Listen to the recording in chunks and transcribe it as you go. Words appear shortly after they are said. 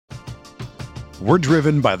We're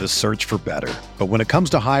driven by the search for better. But when it comes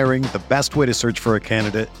to hiring, the best way to search for a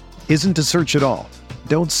candidate isn't to search at all.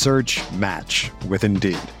 Don't search, match with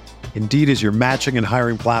Indeed. Indeed is your matching and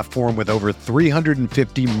hiring platform with over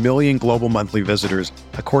 350 million global monthly visitors,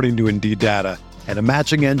 according to Indeed data, and a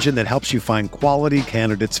matching engine that helps you find quality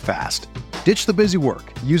candidates fast. Ditch the busy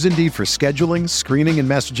work. Use Indeed for scheduling, screening, and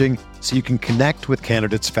messaging so you can connect with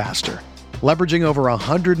candidates faster. Leveraging over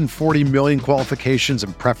 140 million qualifications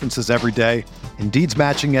and preferences every day, Indeed's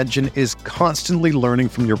matching engine is constantly learning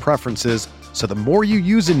from your preferences, so the more you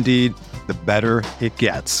use Indeed, the better it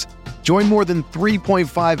gets. Join more than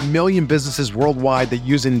 3.5 million businesses worldwide that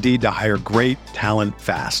use Indeed to hire great talent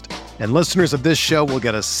fast. And listeners of this show will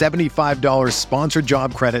get a $75 sponsored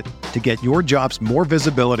job credit to get your jobs more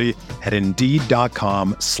visibility at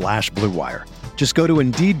Indeed.com/Blue Wire. Just go to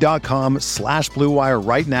Indeed.com/Blue Wire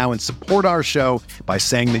right now and support our show by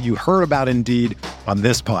saying that you heard about Indeed on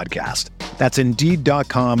this podcast. That's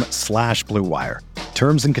Indeed.com/Blue Wire.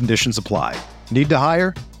 Terms and conditions apply. Need to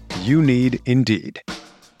hire? You need Indeed.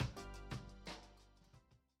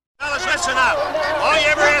 Fellas, listen up. All you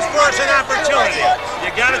ever asked for is an opportunity.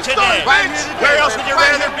 You got it today. Where else would you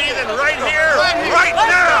rather be than right here, right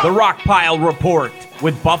now? The Rockpile Report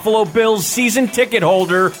with Buffalo Bills season ticket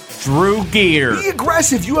holder Drew Gear. Be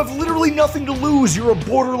aggressive. You have literally nothing to lose. You're a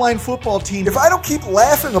borderline football team. If I don't keep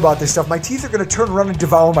laughing about this stuff, my teeth are going to turn around and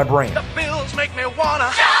devour my brain. The Bills make me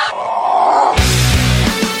wanna.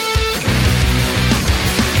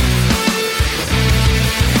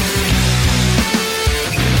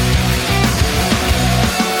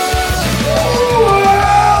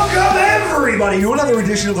 Everybody, to another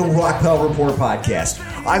edition of the Rockpile Report podcast.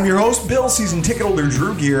 I'm your host, Bill, season ticket holder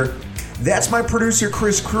Drew Gear. That's my producer,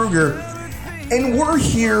 Chris Kruger. And we're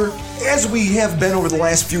here, as we have been over the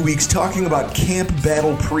last few weeks, talking about camp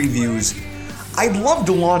battle previews. I'd love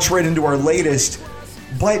to launch right into our latest,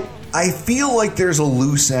 but I feel like there's a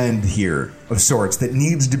loose end here of sorts that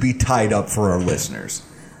needs to be tied up for our listeners.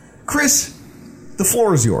 Chris, the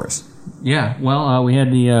floor is yours. Yeah, well, we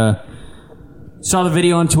had the... Saw the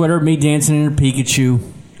video on Twitter of me dancing in a Pikachu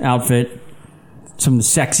outfit. Some of the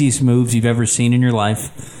sexiest moves you've ever seen in your life.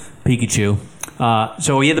 Pikachu.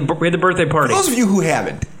 So we had the birthday party. For those of you who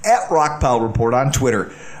haven't, at Rockpile Report on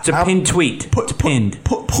Twitter. It's a pinned tweet. It's pinned.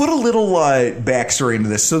 Put a little backstory into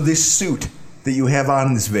this. So this suit that you have on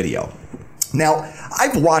in this video. Now,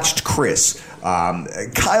 I've watched Chris,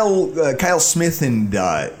 Kyle Smith, and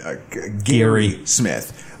Gary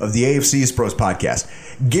Smith of the AFC East Pros podcast.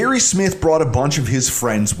 Gary Smith brought a bunch of his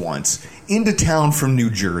friends once into town from New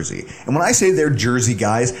Jersey. And when I say they're Jersey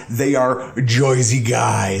guys, they are Jersey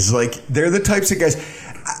guys. Like, they're the types of guys.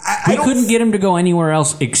 We couldn't get him to go anywhere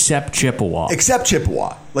else except Chippewa. Except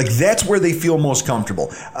Chippewa. Like, that's where they feel most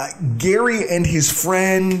comfortable. Gary and his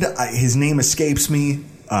friend, his name escapes me.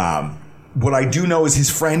 What I do know is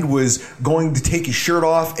his friend was going to take his shirt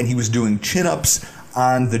off, and he was doing chin-ups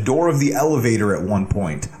on the door of the elevator at one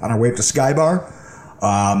point on our way up to Sky Bar.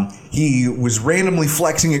 He was randomly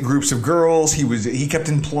flexing at groups of girls. He kept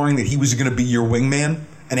imploring that he was going to be your wingman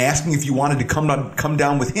and asking if you wanted to come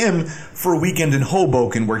down with him for a weekend in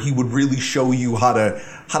Hoboken, where he would really show you how to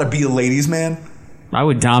be a ladies' man. I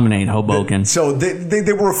would dominate Hoboken. So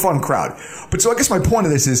they were a fun crowd. But so I guess my point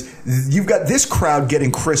of this is you've got this crowd getting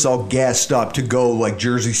Chris all gassed up to go like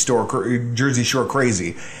Jersey Shore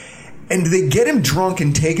crazy. And they get him drunk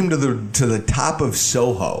and take him to the top of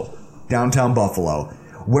Soho, downtown Buffalo,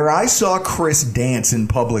 where I saw Chris dance in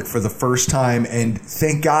public for the first time, and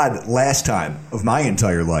thank God, last time of my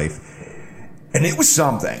entire life. And it was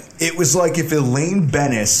something. It was like if Elaine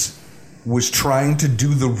Bennis was trying to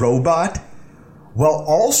do the robot while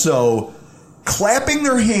also clapping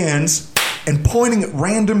their hands and pointing at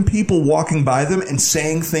random people walking by them and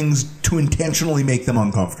saying things to intentionally make them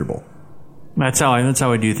uncomfortable. That's how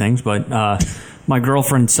I do things, but my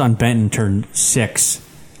girlfriend's son Benton turned 6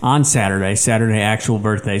 on Saturday actual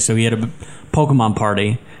birthday, so he had a Pokemon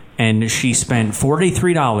party, and she spent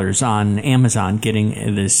 $43 on Amazon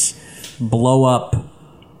getting this blow-up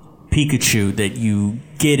Pikachu that you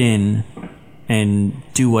get in and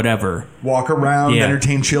do whatever. Walk around,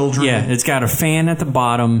 entertain children. Yeah, it's got a fan at the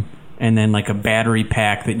bottom and then like a battery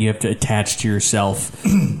pack that you have to attach to yourself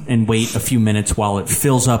and wait a few minutes while it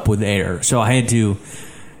fills up with air. So I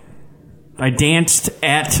danced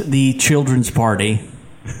at the children's party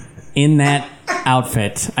in that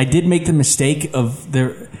outfit. I did make the mistake of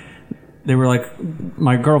they were like,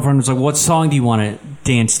 my girlfriend was like, what song do you want to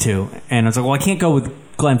dance to? And I was like, well, I can't go with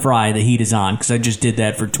Glenn Frey, The Heat Is On, because I just did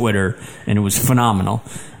that for Twitter, and it was phenomenal.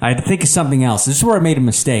 I had to think of something else. This is where I made a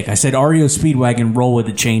mistake. I said REO Speedwagon, Roll With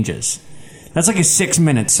the Changes. That's like a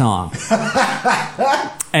 6-minute song.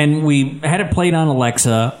 And we had it played on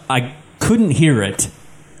Alexa. I couldn't hear it.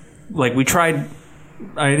 Like, we tried...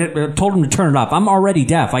 I told him to turn it up. I'm already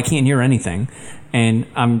deaf. I can't hear anything. And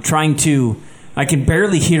I'm trying to... I can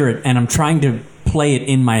barely hear it, and I'm trying to play it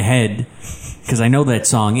in my head because I know that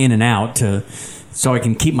song in and out so I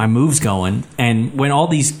can keep my moves going. And when all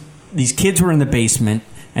these kids were in the basement,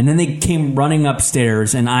 and then they came running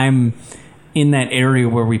upstairs, and I'm in that area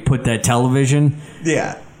where we put that television.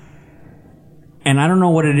 Yeah. And I don't know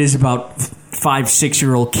what it is about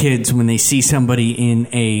 5-6-year-old kids when they see somebody in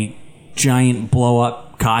a giant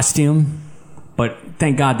blow-up costume, but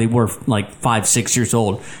thank God they were like 5-6 years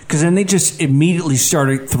old, because then they just immediately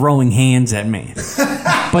started throwing hands at me.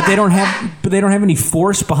 but they don't have any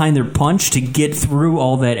force behind their punch to get through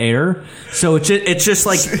all that air, so it's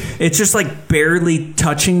just like barely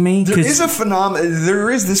touching me. There is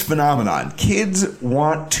this phenomenon. Kids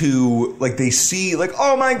want to, like, they see, like,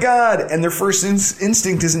 oh my God, and their first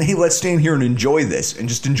instinct isn't, hey, let's stand here and enjoy this and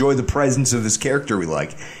just enjoy the presence of this character we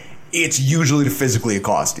like. It's usually to physically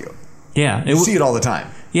accost you. Yeah. You see it all the time.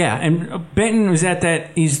 Yeah, and Benton was at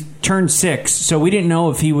that... He's turned 6, so we didn't know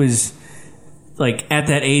if he was, like, at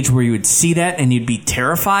that age where you would see that and you'd be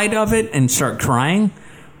terrified of it and start crying,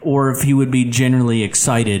 or if he would be genuinely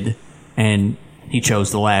excited, and he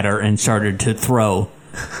chose the latter and started to throw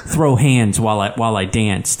hands while I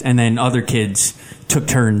danced. And then other kids took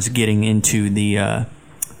turns getting into the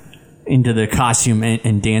costume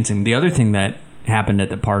and dancing. The other thing that happened at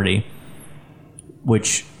the party,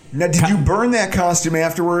 which... Now, did you burn that costume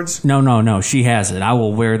afterwards? No. She has it. I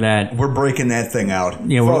will wear that. We're breaking that thing out.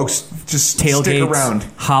 Yeah, folks, just tailgates, stick around.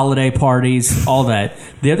 Holiday parties, all that.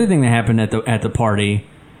 The other thing that happened at the party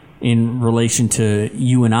in relation to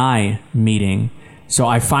you and I meeting, so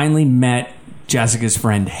I finally met Jessica's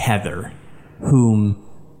friend Heather, whom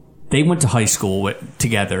they went to high school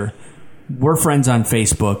together. We're friends on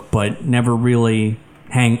Facebook, but never really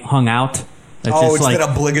hung out. It's like, that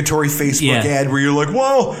obligatory Facebook ad where you're like,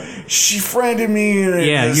 whoa, she friended me.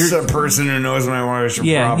 And you're a person who knows my wife.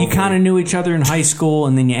 You kind of knew each other in high school,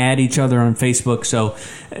 and then you add each other on Facebook. So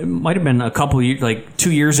it might have been a couple years, like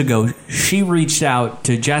 2 years ago, she reached out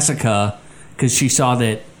to Jessica because she saw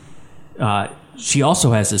that she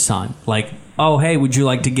also has a son. Like, oh, hey, would you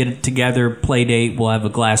like to get it together, play date? We'll have a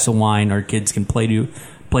glass of wine. Our kids can play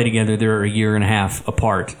together. They're a year and a half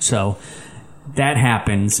apart. So that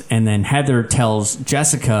happens, and then Heather tells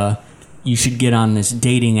Jessica, you should get on this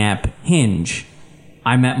dating app, Hinge.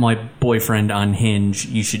 I met my boyfriend on Hinge.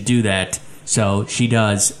 You should do that. So she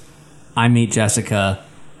does. I meet Jessica.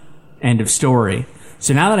 End of story.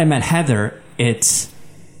 So now that I met Heather, it's,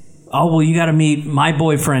 oh, well, you got to meet my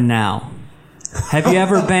boyfriend now. Have you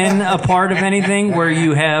ever been a part of anything where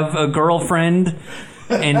you have a girlfriend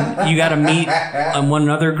and you got to meet one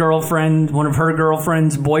of her girlfriend's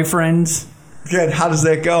boyfriends? Good. How does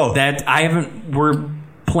that go? We're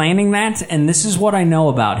planning that, and this is what I know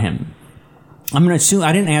about him. I'm going to assume,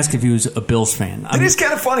 I didn't ask if he was a Bills fan. It is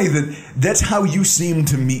kind of funny that's how you seem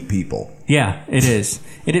to meet people. Yeah, it is.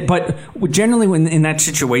 But generally, when in that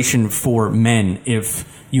situation for men, if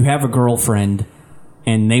you have a girlfriend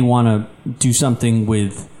and they want to do something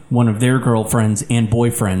with one of their girlfriends and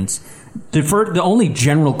boyfriends, the only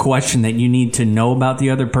general question that you need to know about the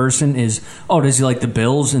other person is, oh, does he like the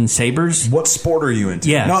Bills and Sabres? What sport are you into?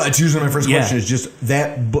 Yeah. No, that's usually my first question is just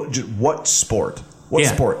that. What sport? What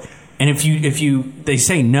sport? And if they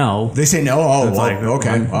say no. They say no. Oh, well, like,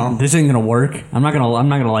 okay. Well, this ain't gonna work. I'm not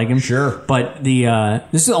gonna like him. Sure. But this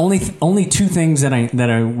is the only two things that I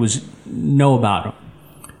know about him,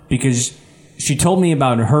 because she told me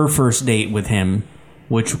about her first date with him,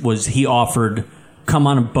 which was he offered, come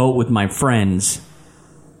on a boat with my friends,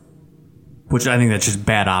 which I think that's just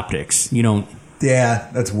bad optics. You don't. Yeah,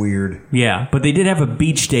 that's weird. Yeah, but they did have a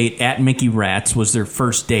beach date at Mickey Rat's, was their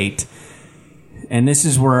first date. And this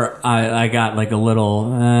is where I got like a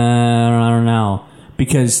little, I don't know,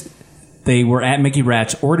 because they were at Mickey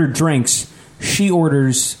Rat's, ordered drinks. She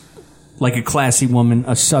orders, like a classy woman,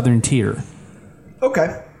 a Southern Tier.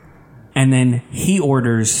 Okay. And then he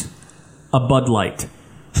orders a Bud Light.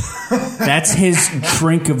 That's his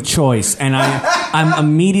drink of choice, and I'm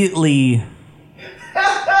immediately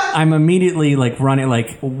like running,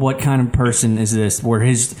 like, what kind of person is this? Where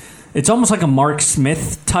it's almost like a Mark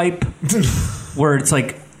Smith type, where it's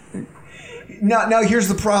like, now here's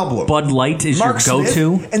the problem. Bud Light is Mark your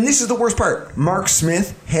go-to, Smith, and this is the worst part. Mark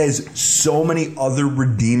Smith has so many other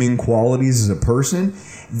redeeming qualities as a person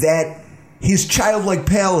that his childlike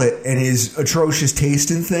palate and his atrocious taste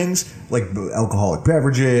in things, like alcoholic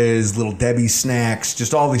beverages, Little Debbie snacks,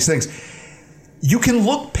 just all these things, you can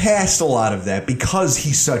look past a lot of that because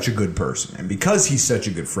he's such a good person and because he's such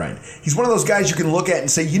a good friend. He's one of those guys you can look at and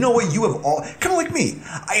say, you know what, you have all, kind of like me.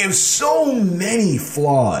 I have so many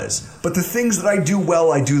flaws, but the things that I do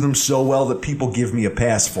well, I do them so well that people give me a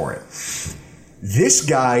pass for it. This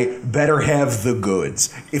guy better have the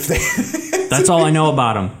goods. If they That's all I know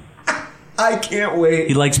about him. I can't wait.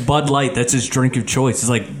 He likes Bud Light. That's his drink of choice. It's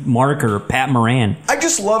like Mark or Pat Moran. I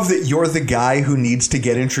just love that you're the guy who needs to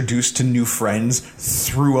get introduced to new friends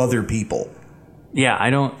through other people. Yeah, I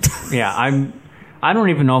don't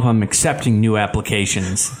even know if I'm accepting new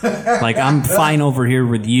applications. Like, I'm fine over here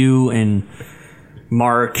with you and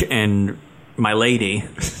Mark and my lady.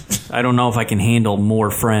 I don't know if I can handle more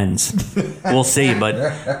friends. We'll see.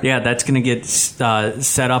 But yeah, that's going to get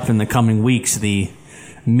set up in the coming weeks. The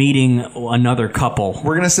meeting another couple.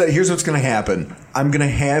 We're going to say, here's what's going to happen. I'm going to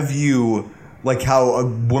have you, like how a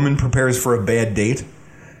woman prepares for a bad date.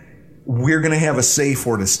 We're going to have a safe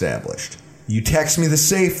word established. You text me the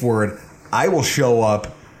safe word. I will show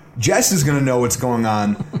up. Jess is going to know what's going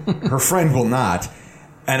on. Her friend will not.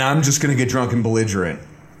 And I'm just going to get drunk and belligerent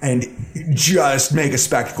and just make a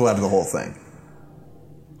spectacle out of the whole thing.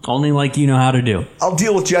 Only like you know how to do. I'll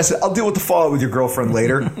deal with Jess. I'll deal with the fallout with your girlfriend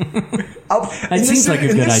later. That seems like a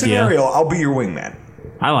good idea. In this scenario, I'll be your wingman.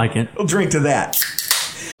 I like it. We'll drink to that.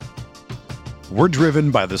 We're driven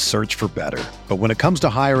by the search for better. But when it comes to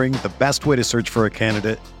hiring, the best way to search for a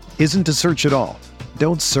candidate isn't to search at all.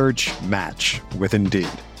 Don't search, match with Indeed.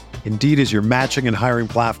 Indeed is your matching and hiring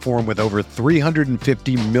platform with over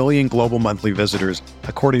 350 million global monthly visitors,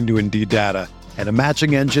 according to Indeed data, and a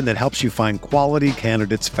matching engine that helps you find quality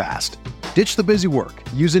candidates fast. Ditch the busy work.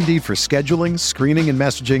 Use Indeed for scheduling, screening, and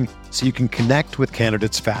messaging so you can connect with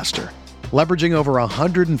candidates faster. Leveraging over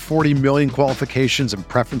 140 million qualifications and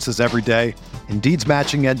preferences every day, Indeed's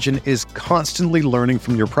matching engine is constantly learning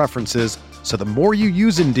from your preferences, so the more you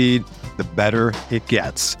use Indeed, the better it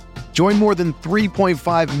gets. Join more than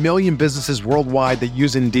 3.5 million businesses worldwide that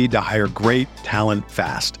use Indeed to hire great talent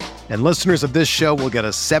fast. And listeners of this show will get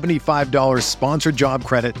a $75 sponsored job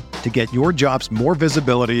credit to get your jobs more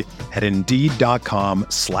visibility at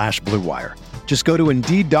Indeed.com/Blue Wire. Just go to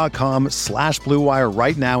Indeed.com/Blue Wire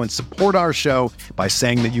right now and support our show by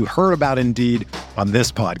saying that you heard about Indeed on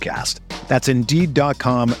this podcast. That's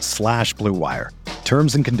Indeed.com/Blue Wire.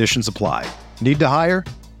 Terms and conditions apply. Need to hire?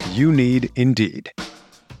 You need Indeed.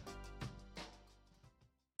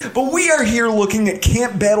 But we are here looking at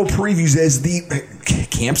camp battle previews as the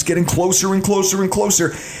camp's getting closer and closer and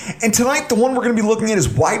closer. And tonight, the one we're going to be looking at is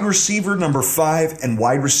wide receiver number 5 and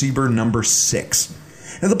wide receiver number 6.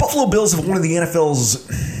 Now, the Buffalo Bills have one of the NFL's,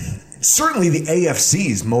 certainly the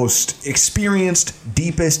AFC's, most experienced,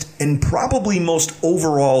 deepest, and probably most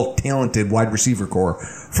overall talented wide receiver core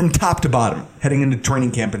from top to bottom heading into training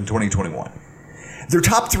camp in 2021. Their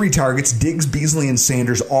top 3 targets, Diggs, Beasley, and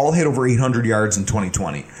Sanders, all hit over 800 yards in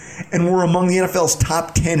 2020 and were among the NFL's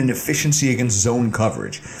top 10 in efficiency against zone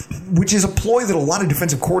coverage, which is a ploy that a lot of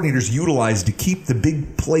defensive coordinators utilize to keep the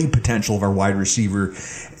big play potential of our wide receivers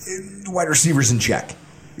in check.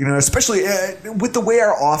 You know, especially with the way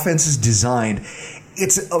our offense is designed,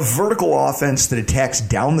 it's a vertical offense that attacks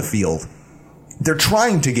down the field. They're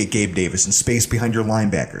trying to get Gabe Davis in space behind your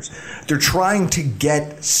linebackers. They're trying to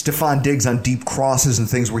get Stephon Diggs on deep crosses and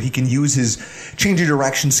things where he can use his change of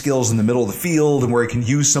direction skills in the middle of the field and where he can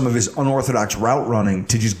use some of his unorthodox route running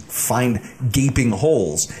to just find gaping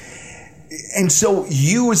holes. And so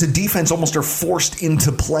you as a defense almost are forced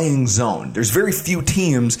into playing zone. There's very few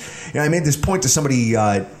teams. You know, I made this point to somebody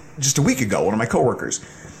just a week ago, one of my coworkers.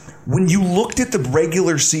 When you looked at the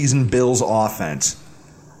regular season Bills offense,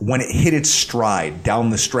 when it hit its stride down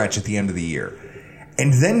the stretch at the end of the year.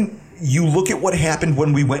 And then you look at what happened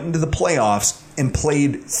when we went into the playoffs and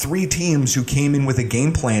played 3 teams who came in with a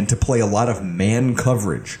game plan to play a lot of man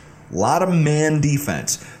coverage, a lot of man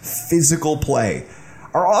defense, physical play.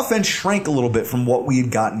 Our offense shrank a little bit from what we had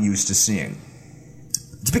gotten used to seeing.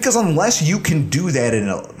 It's because unless you can do that at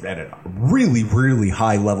a really, really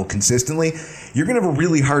high level consistently, you're going to have a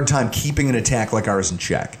really hard time keeping an attack like ours in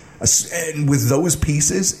check. And with those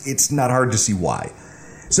pieces, it's not hard to see why.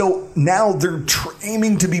 So now they're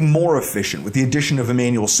aiming to be more efficient with the addition of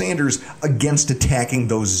Emmanuel Sanders against attacking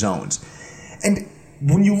those zones. And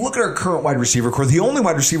when you look at our current wide receiver core, the only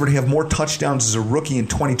wide receiver to have more touchdowns as a rookie in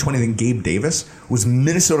 2020 than Gabe Davis was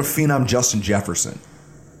Minnesota phenom Justin Jefferson.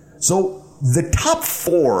 So the top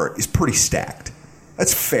 4 is pretty stacked.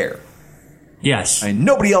 That's fair. Yes. And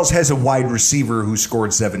nobody else has a wide receiver who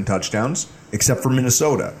scored 7 touchdowns except for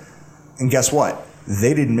Minnesota. And guess what?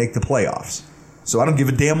 They didn't make the playoffs. So I don't give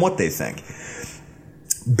a damn what they think.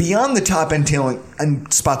 Beyond the top end talent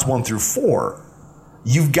and spots 1 through 4,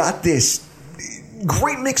 you've got this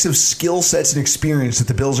great mix of skill sets and experience that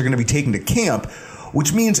the Bills are going to be taking to camp,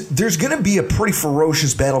 which means there's going to be a pretty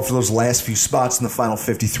ferocious battle for those last few spots in the final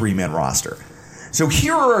 53-man roster. So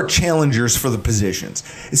here are our challengers for the positions.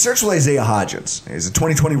 It starts with Isaiah Hodgins. He's a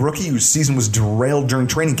 2020 rookie whose season was derailed during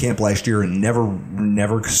training camp last year and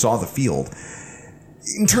never saw the field.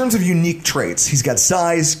 In terms of unique traits, he's got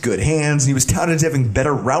size, good hands, and he was touted as having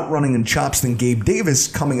better route running and chops than Gabe Davis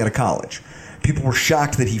coming out of college. People were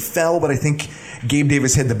shocked that he fell, but I think Gabe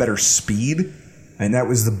Davis had the better speed, and that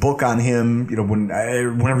was the book on him. You know,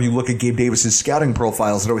 whenever you look at Gabe Davis's scouting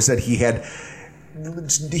profiles, it always said he had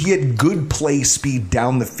good play speed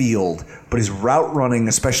down the field, but his route running,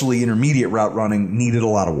 especially intermediate route running, needed a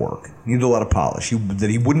lot of work, needed a lot of polish.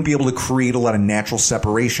 That he wouldn't be able to create a lot of natural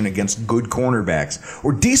separation against good cornerbacks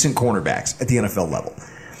or decent cornerbacks at the NFL level.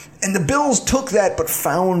 And the Bills took that, but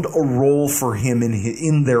found a role for him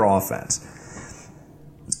in their offense.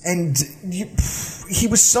 And he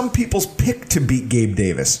was some people's pick to beat Gabe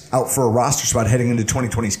Davis out for a roster spot heading into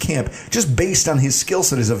 2020's camp, just based on his skill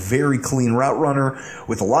set as a very clean route runner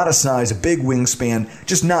with a lot of size, a big wingspan,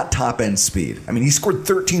 just not top-end speed. I mean, he scored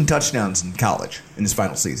 13 touchdowns in college in his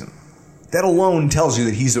final season. That alone tells you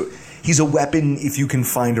that he's a weapon if you can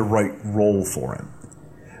find a right role for him.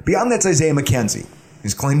 Beyond that's Isaiah McKenzie.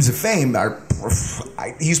 His claims to fame are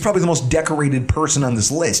he's probably the most decorated person on this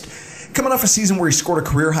list. Coming off a season where he scored a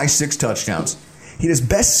career-high 6 touchdowns. He had his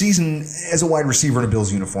best season as a wide receiver in a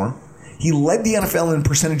Bills uniform. He led the NFL in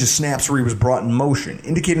percentage of snaps where he was brought in motion,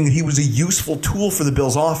 indicating that he was a useful tool for the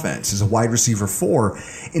Bills' offense as a wide receiver 4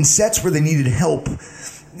 in sets where they needed help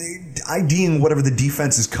IDing whatever the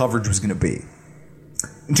defense's coverage was going to be.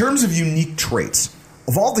 In terms of unique traits,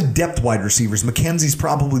 of all the depth wide receivers, McKenzie's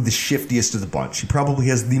probably the shiftiest of the bunch. He probably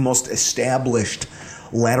has the most established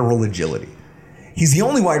lateral agility. He's the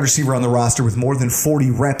only wide receiver on the roster with more than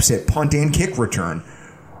 40 reps at punt and kick return,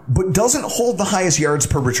 but doesn't hold the highest yards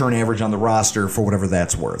per return average on the roster for whatever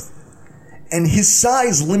that's worth. And his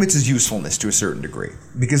size limits his usefulness to a certain degree,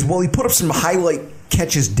 because while he put up some highlight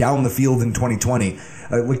catches down the field in 2020,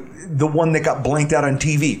 like the one that got blanked out on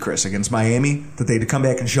TV, Chris, against Miami, that they had to come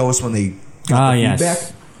back and show us when they got the feedback.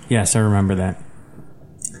 Yes, I remember that.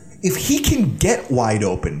 If he can get wide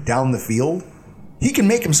open down the field, he can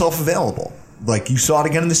make himself available. Like you saw it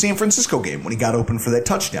again in the San Francisco game when he got open for that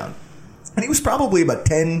touchdown. And he was probably about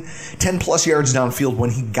 10 plus yards downfield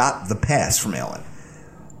when he got the pass from Allen.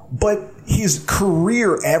 But his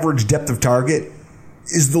career average depth of target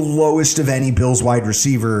is the lowest of any Bills wide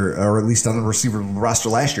receiver, or at least on the receiver roster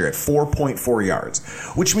last year, at 4.4 yards.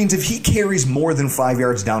 Which means if he carries more than 5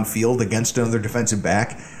 yards downfield against another defensive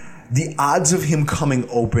back, the odds of him coming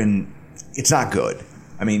open, it's not good.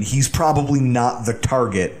 I mean, he's probably not the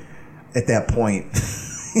target at that point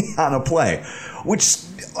on a play, which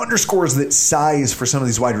underscores that size for some of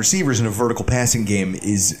these wide receivers in a vertical passing game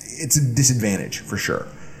it's a disadvantage for sure.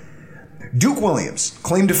 Duke Williams,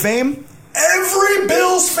 claim to fame, every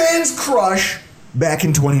Bills fan's crush back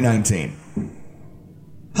in 2019.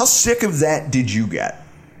 How sick of that did you get?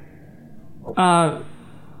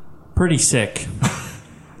 Pretty sick.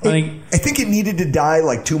 I think it needed to die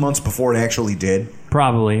like 2 months before it actually did.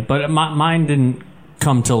 Probably, but mine didn't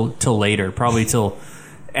come till later. Probably till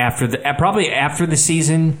after the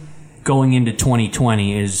season, going into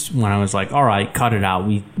 2020 is when I was like, all right, cut it out.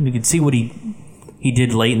 We could see what he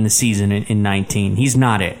did late in the season in 19. He's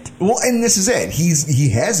not it. Well, and this is it. He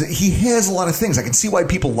has a lot of things. I can see why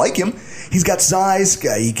people like him. He's got size.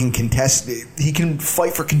 He can contest. He can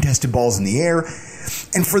fight for contested balls in the air.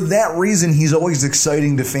 And for that reason, he's always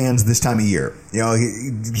exciting to fans this time of year. You know,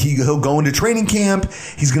 he'll go into training camp.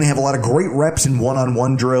 He's going to have a lot of great reps in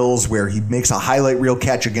one-on-one drills where he makes a highlight reel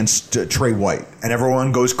catch against Trey White. And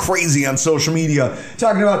everyone goes crazy on social media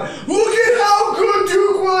talking about, look at how good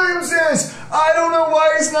Duke Williams is. I don't know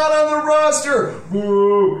why he's not on the roster.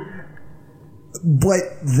 Woo.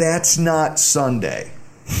 But that's not Sunday.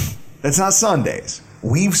 That's not Sundays.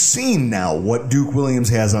 We've seen now what Duke Williams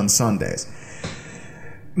has on Sundays.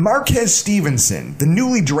 Marquez Stevenson, the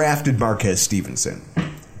newly drafted Marquez Stevenson,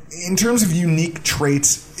 in terms of unique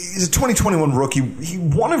traits, he's a 2021 rookie. He's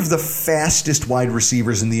one of the fastest wide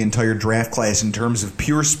receivers in the entire draft class in terms of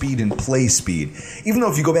pure speed and play speed. Even though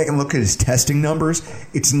if you go back and look at his testing numbers,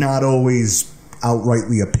 it's not always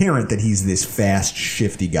outrightly apparent that he's this fast,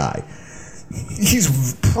 shifty guy.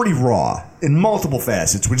 He's pretty raw in multiple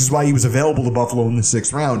facets, which is why he was available to Buffalo in the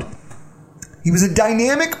 6th round. He was a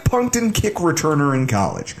dynamic punt and kick returner in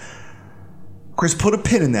college. Chris, put a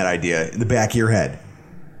pin in that idea in the back of your head.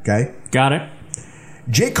 Okay? Got it.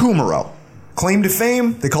 Jake Kummerow, Claim to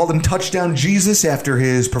fame, they called him Touchdown Jesus after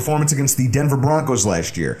his performance against the Denver Broncos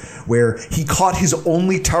last year, where he caught his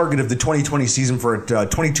only target of the 2020 season for a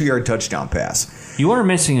 22-yard touchdown pass. You are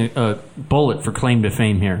missing a bullet for claim to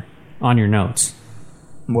fame here on your notes.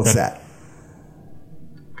 What's that?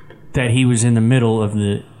 That he was in the middle of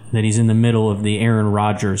he's in the middle of the Aaron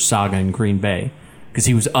Rodgers saga in Green Bay. Because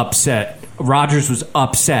he was upset. Rodgers was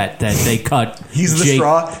upset that they cut. He's the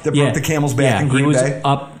straw that broke the camel's back in Green Bay.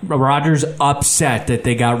 Rodgers upset that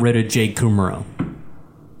they got rid of Jake Kumaro.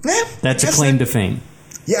 That's a claim to fame.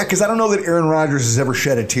 Yeah, because I don't know that Aaron Rodgers has ever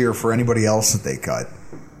shed a tear for anybody else that they cut.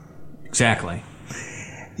 Exactly.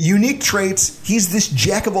 Unique traits. He's this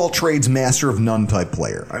jack of all trades, master of none type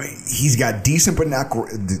player. I mean, he's got decent but not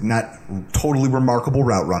totally remarkable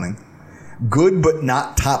route running. Good but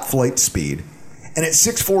not top flight speed. And at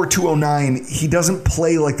 6'4", 209, he doesn't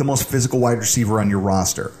play like the most physical wide receiver on your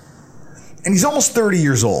roster. And he's almost 30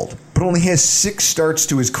 years old, but only has 6 starts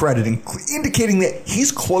to his credit, indicating that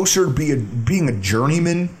he's closer to being a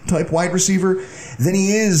journeyman type wide receiver than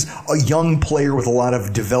he is a young player with a lot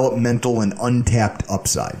of developmental and untapped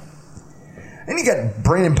upside. And you got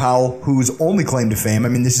Brandon Powell, whose only claim to fame, I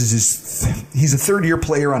mean, he's a third-year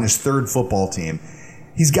player on his third football team.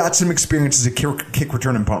 He's got some experience as a kick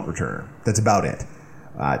return and punt returner. That's about it.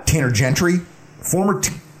 Tanner Gentry, former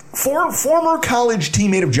college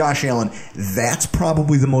teammate of Josh Allen. That's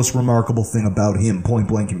probably the most remarkable thing about him, point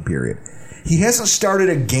blank in period. He hasn't started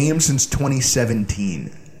a game since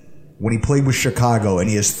 2017 when he played with Chicago, and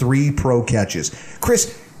he has 3 pro catches.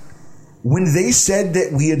 Chris, when they said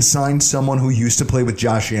that we had signed someone who used to play with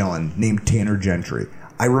Josh Allen named Tanner Gentry,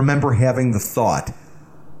 I remember having the thought,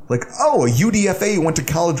 like, oh, a UDFA who went to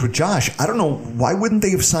college with Josh. I don't know. Why wouldn't they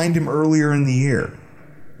have signed him earlier in the year?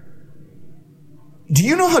 Do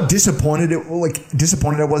you know how disappointed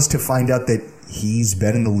I was to find out that he's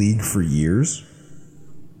been in the league for years?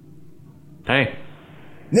 Hey,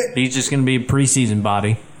 he's just going to be a preseason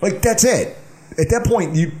body. Like, that's it. At that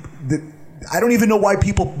point, I don't even know why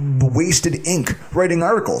people wasted ink writing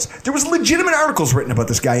articles. There was legitimate articles written about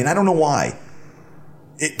this guy, and I don't know why.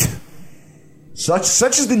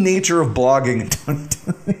 Such is the nature of blogging.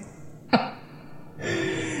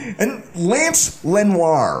 And Lance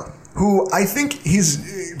Lenoir, who I think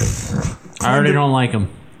I already don't like him.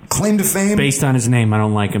 Claim to fame? Based on his name, I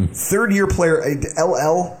don't like him. Third-year player,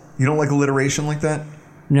 LL? You don't like alliteration like that?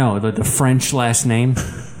 No, the French last name.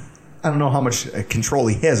 I don't know how much control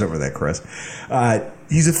he has over that, Chris.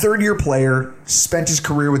 He's a third-year player, spent his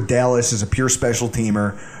career with Dallas as a pure special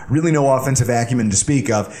teamer, really no offensive acumen to speak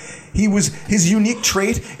of. His unique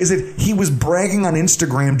trait is that he was bragging on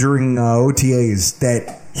Instagram during OTAs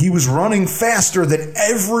that he was running faster than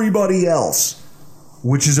everybody else,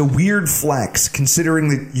 which is a weird flex considering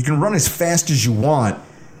that you can run as fast as you want.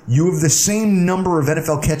 You have the same number of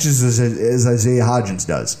NFL catches as Isaiah Hodgins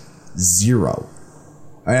does. 0.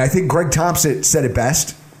 I think Greg Thompson said it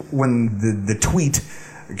best when the tweet,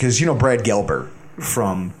 because you know Brad Gelber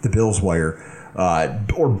from the Bills Wire,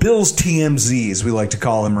 or Bills TMZ, as we like to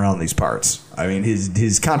call him around these parts. I mean,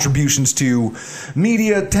 his contributions to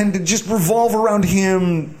media tend to just revolve around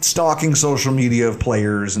him stalking social media of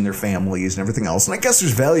players and their families and everything else. And I guess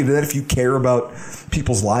there's value to that if you care about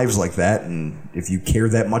people's lives like that and if you care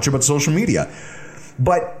that much about social media.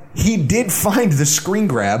 But he did find the screen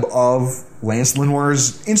grab of Lance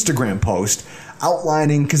Lenoir's Instagram post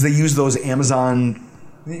outlining, because they use those Amazon,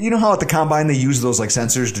 you know how at the combine they use those like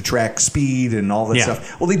sensors to track speed and all that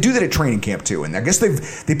stuff? Well, they do that at training camp too. And I guess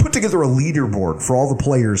they put together a leaderboard for all the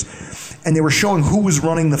players, and they were showing who was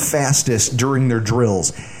running the fastest during their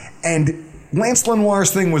drills. And Lance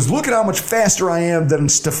Lenoir's thing was, look at how much faster I am than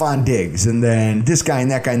Stephon Diggs, and then this guy and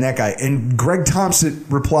that guy and that guy. And Greg Thompson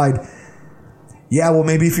replied, yeah, well,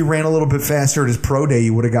 maybe if you ran a little bit faster at his pro day,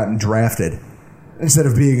 you would have gotten drafted instead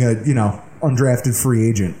of being a, undrafted free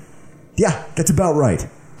agent. Yeah, that's about right.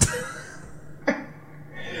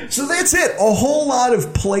 So that's it. A whole lot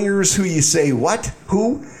of players who you say, what?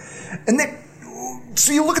 Who? And then,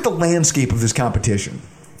 so you look at the landscape of this competition.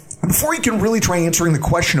 Before you can really try answering the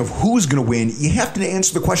question of who's going to win, you have to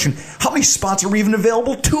answer the question, how many spots are even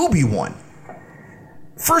available to be won?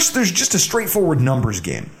 First, there's just a straightforward numbers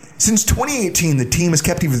game. Since 2018, the team has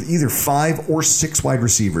kept either 5 or 6 wide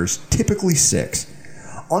receivers, typically 6.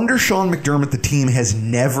 Under Sean McDermott, the team has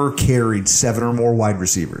never carried 7 or more wide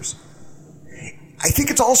receivers. I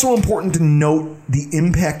think it's also important to note the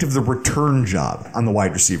impact of the return job on the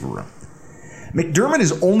wide receiver room. McDermott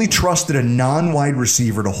has only trusted a non-wide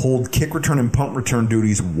receiver to hold kick return and punt return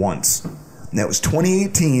duties once. And that was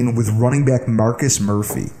 2018 with running back Marcus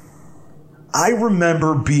Murphy. I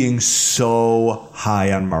remember being so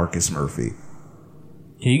high on Marcus Murphy.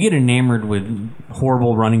 You get enamored with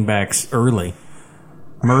horrible running backs early.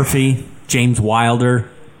 Murphy, James Wilder.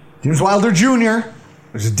 James Wilder Jr.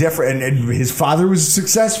 was different, and his father was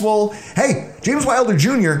successful. Hey, James Wilder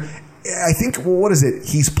Jr., I think, what is it?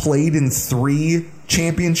 He's played in 3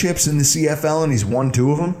 championships in the CFL, and he's won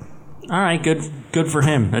 2 of them. All right, good for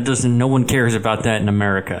him. No one cares about that in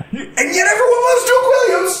America. And yet everyone loves Duke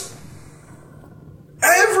Williams.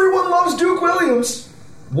 Everyone loves Duke Williams.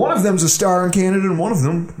 One of them's a star in Canada, and one of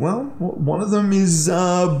them is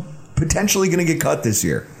potentially going to get cut this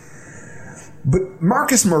year. But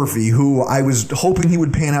Marcus Murphy, who I was hoping he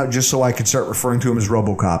would pan out just so I could start referring to him as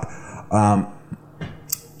RoboCop,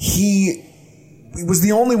 he was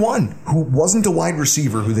the only one who wasn't a wide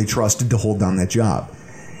receiver who they trusted to hold down that job.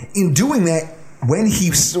 In doing that, when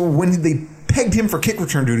they pegged him for kick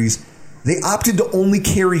return duties, they opted to only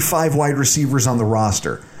carry 5 wide receivers on the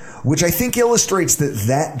roster, which I think illustrates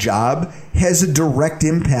that job has a direct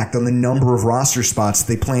impact on the number of roster spots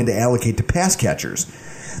they plan to allocate to pass catchers.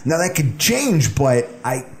 Now, that could change, but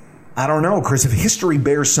I don't know, Chris. If history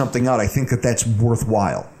bears something out, I think that's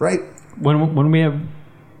worthwhile, right? When we have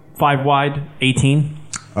 5 wide, 18?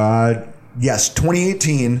 Yes,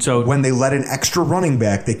 2018, so when they let an extra running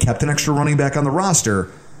back, they kept an extra running back on the roster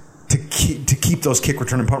to keep those kick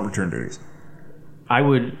return and punt return duties.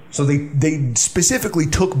 So they specifically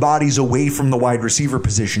took bodies away from the wide receiver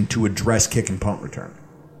position to address kick and punt return.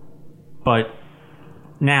 But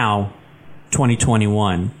now,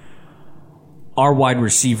 2021, our wide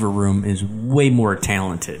receiver room is way more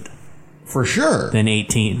talented. For sure. Than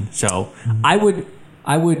 18. So I would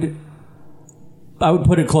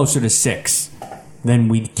put it closer to 6 than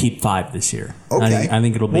we'd keep 5 this year. Okay. I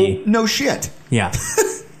think it'll be. Well, no shit. Yeah.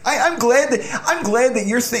 I'm glad that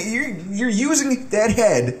you're using that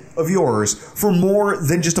head of yours for more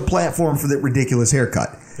than just a platform for that ridiculous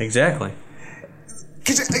haircut. Exactly.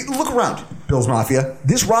 Because look around, Bills Mafia.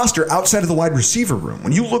 This roster outside of the wide receiver room,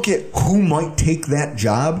 when you look at who might take that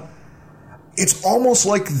job, it's almost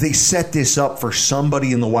like they set this up for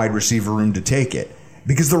somebody in the wide receiver room to take it.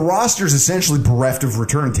 Because the roster is essentially bereft of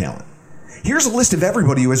return talent. Here's a list of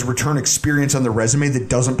everybody who has return experience on their resume that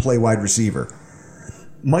doesn't play wide receiver.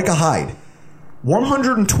 Micah Hyde,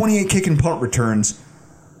 128 kick and punt returns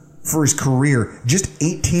for his career, just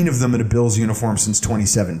 18 of them in a Bills uniform since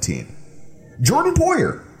 2017. Jordan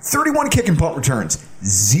Poyer, 31 kick and punt returns,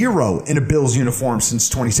 0 in a Bills uniform since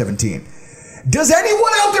 2017. Does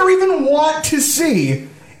anyone out there even want to see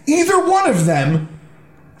either one of them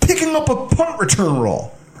picking up a punt return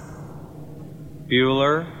role?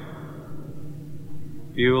 Bueller.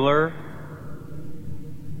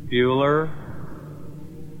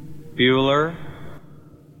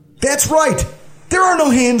 That's right. There are no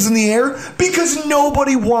hands in the air because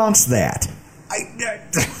nobody wants that.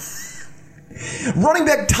 Running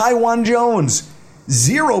back Tywan Jones,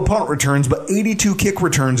 0 punt returns but 82 kick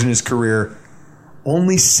returns in his career.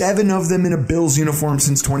 Only 7 of them in a Bills uniform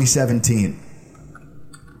since 2017.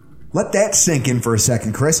 Let that sink in for a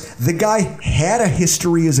second, Chris. The guy had a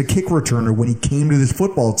history as a kick returner when he came to this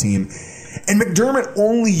football team, and McDermott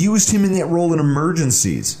only used him in that role in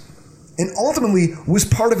emergencies, and ultimately was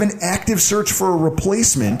part of an active search for a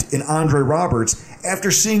replacement in Andre Roberts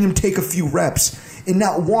after seeing him take a few reps in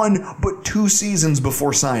not 1 but 2 seasons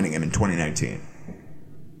before signing him in 2019.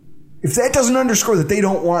 If that doesn't underscore that they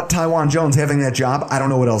don't want Tywan Jones having that job, I don't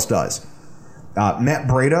know what else does. Matt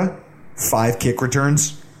Breida, 5 kick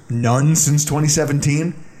returns. None since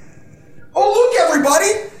 2017. Oh, look,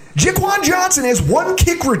 everybody! Jaquan Johnson has 1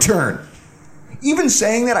 kick return. Even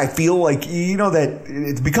saying that, I feel like, that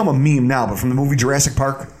it's become a meme now, but from the movie Jurassic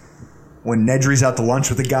Park, when Nedry's out to lunch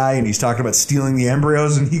with the guy and he's talking about stealing the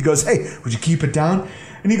embryos, and he goes, "Hey, would you keep it down?"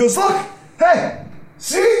 And he goes, "Look, hey,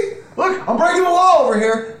 see? Look, I'm breaking the law over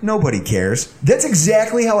here." Nobody cares. That's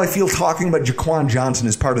exactly how I feel talking about Jaquan Johnson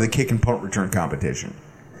as part of the kick and punt return competition.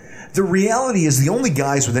 The reality is the only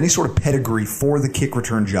guys with any sort of pedigree for the kick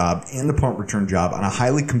return job and the punt return job on a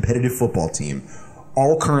highly competitive football team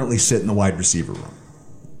all currently sit in the wide receiver room.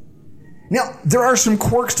 Now, there are some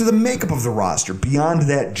quirks to the makeup of the roster beyond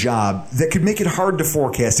that job that could make it hard to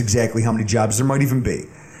forecast exactly how many jobs there might even be.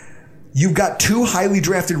 You've got 2 highly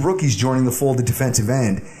drafted rookies joining the fold at defensive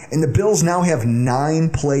end, and the Bills now have 9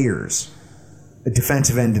 players at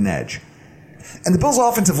defensive end and edge. And the Bills'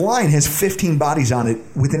 offensive line has 15 bodies on it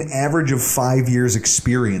with an average of 5 years'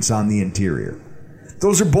 experience on the interior.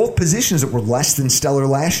 Those are both positions that were less than stellar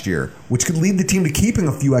last year, which could lead the team to keeping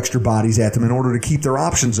a few extra bodies at them in order to keep their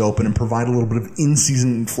options open and provide a little bit of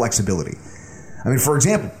in-season flexibility. I mean, for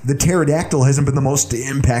example, the pterodactyl hasn't been the most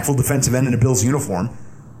impactful defensive end in a Bills uniform.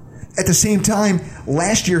 At the same time,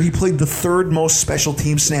 last year he played the third most special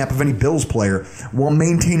team snap of any Bills player while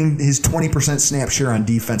maintaining his 20% snap share on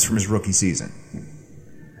defense from his rookie season.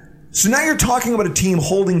 So now you're talking about a team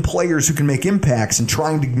holding players who can make impacts and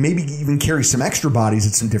trying to maybe even carry some extra bodies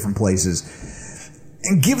at some different places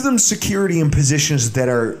and give them security in positions that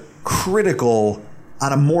are critical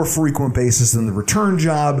on a more frequent basis than the return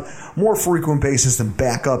job, more frequent basis than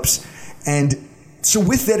backups. And so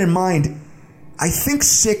with that in mind, I think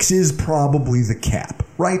 6 is probably the cap,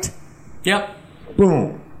 right? Yep.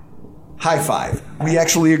 Boom. High five. We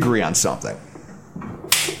actually agree on something.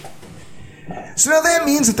 So now that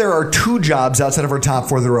means that there are 2 jobs outside of our top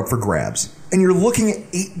 4 that are up for grabs. And you're looking at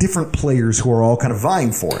 8 different players who are all kind of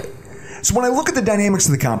vying for it. So when I look at the dynamics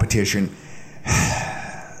of the competition,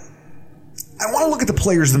 I want to look at the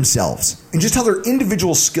players themselves and just how their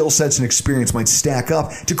individual skill sets and experience might stack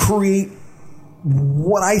up to create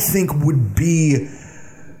what I think would be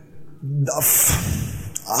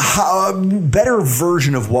a better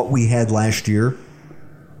version of what we had last year,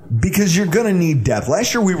 because you're going to need depth.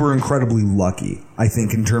 Last year we were incredibly lucky, I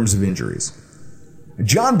think, in terms of injuries.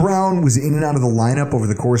 John Brown was in and out of the lineup over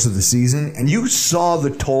the course of the season, and you saw the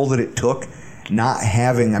toll that it took not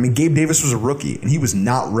having... I mean, Gabe Davis was a rookie, and he was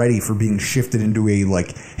not ready for being shifted into a,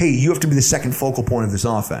 like, hey, you have to be the second focal point of this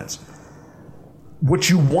offense. What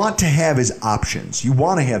you want to have is options. You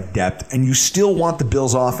want to have depth, and you still want the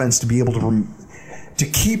Bills' offense to be able to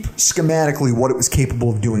keep schematically what it was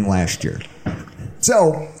capable of doing last year.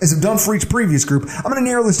 So, as I've done for each previous group, I'm going to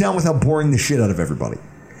narrow this down without boring the shit out of everybody.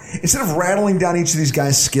 Instead of rattling down each of these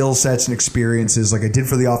guys' skill sets and experiences like I did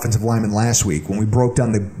for the offensive lineman last week when we broke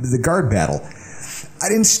down the guard battle,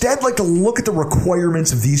 I'd instead like to look at the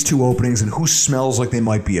requirements of these 2 openings and who smells like they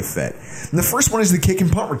might be a fit. And the first one is the kick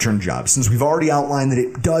and punt return job, since we've already outlined that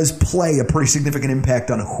it does play a pretty significant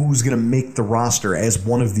impact on who's going to make the roster as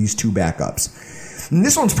one of these 2 backups. And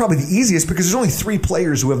this one's probably the easiest because there's only 3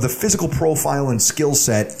 players who have the physical profile and skill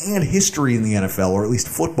set and history in the NFL, or at least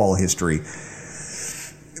football history,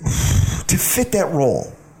 to fit that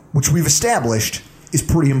role, which we've established is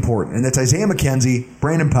pretty important. And that's Isaiah McKenzie,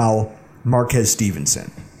 Brandon Powell, Marquez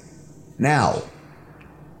Stevenson. Now,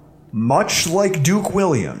 much like Duke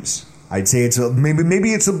Williams, I'd say it's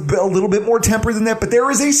maybe it's a little bit more tempered than that, but there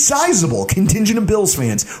is a sizable contingent of Bills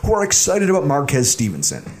fans who are excited about Marquez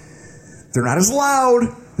Stevenson. They're not as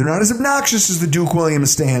loud, they're not as obnoxious as the Duke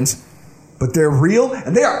Williams stands, but they're real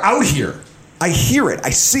and they are out here. I hear it, I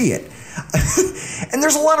see it. And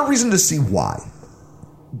there's a lot of reason to see why.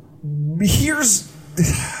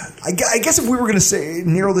 I guess if we were going to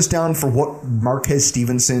narrow this down for what Marquez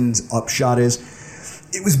Stevenson's upshot is,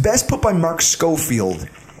 it was best put by Mark Schofield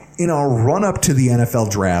in our run-up to the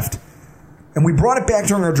NFL draft. And we brought it back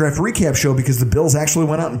during our draft recap show because the Bills actually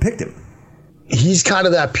went out and picked him. He's kind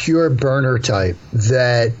of that pure burner type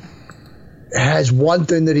that has one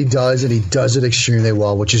thing that he does, and he does it extremely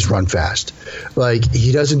well, which is run fast. Like,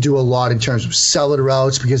 he doesn't do a lot in terms of selling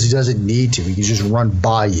routes because he doesn't need to. He can just run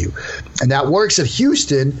by you. And that works at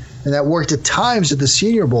Houston, and that worked at times at the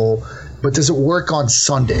Senior Bowl, but does it work on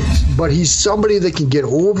Sundays? But he's somebody that can get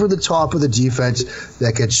over the top of the defense,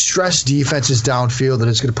 that can stress defenses downfield, that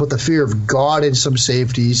is going to put the fear of God in some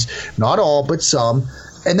safeties, not all, but some.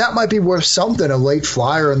 And that might be worth something, a late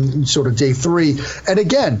flyer on sort of day 3. And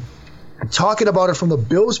again, talking about it from the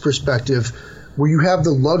Bills' perspective, where you have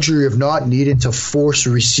the luxury of not needing to force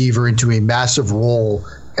a receiver into a massive role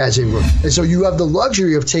as a rookie. And so you have the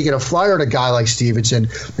luxury of taking a flyer on a guy like Stevenson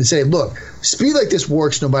and saying, look, speed like this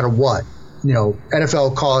works no matter what. You know,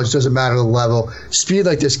 NFL, college, doesn't matter the level. Speed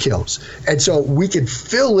like this kills. And so we can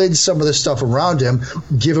fill in some of the stuff around him,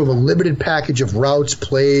 give him a limited package of routes,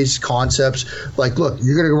 plays, concepts. Like, look,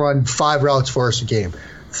 you're going to run 5 routes for us a game.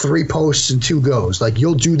 3 posts and 2 goes. Like,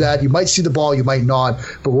 you'll do that. You might see the ball, you might not,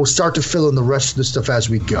 but we'll start to fill in the rest of the stuff as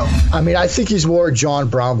we go. I mean, I think he's more a John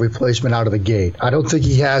Brown replacement out of the gate. I don't think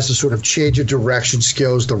he has the sort of change of direction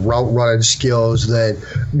skills, the route running skills that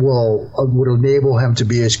would enable him to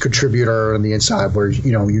be his contributor on the inside where,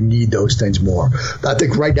 you know, you need those things more. I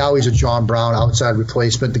think right now he's a John Brown outside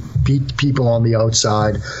replacement to beat people on the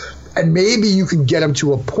outside. And maybe you can get him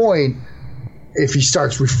to a point if he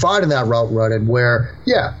starts refining that route running where,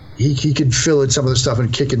 yeah, he can fill in some of the stuff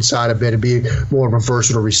and kick inside a bit and be more of a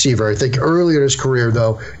versatile receiver. I think earlier in his career,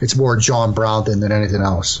 though, it's more John Brown than anything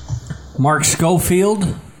else. Mark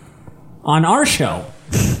Schofield on our show,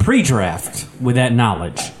 pre-draft, with that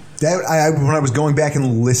knowledge. When I was going back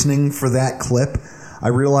and listening for that clip, I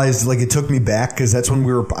realized like it took me back because that's when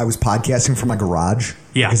I was podcasting from my garage.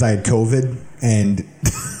 Yeah. Because I had COVID and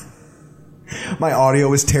my audio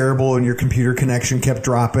was terrible and your computer connection kept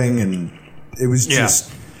dropping, and it was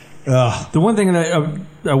just. The one thing that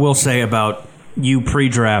I will say about you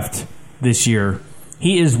pre-draft this year,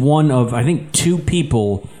 he is one of, I think, 2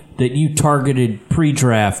 people that you targeted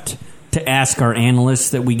pre-draft to ask our analysts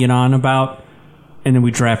that we get on about, and then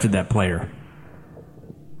we drafted that player.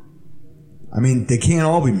 I mean, they can't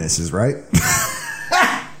all be misses, right?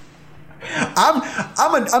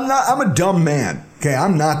 I'm a dumb man. Okay,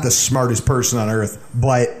 I'm not the smartest person on earth,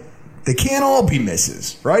 but they can't all be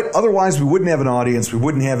misses, right? Otherwise, we wouldn't have an audience. We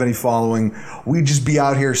wouldn't have any following. We'd just be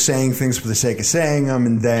out here saying things for the sake of saying them,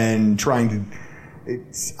 and then trying to.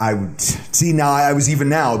 I would see now. I was even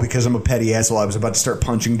now because I'm a petty asshole. I was about to start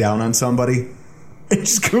punching down on somebody. And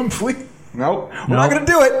just complete. Nope, we're not going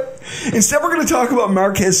to do it. Instead, we're going to talk about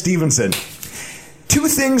Marquez Stevenson.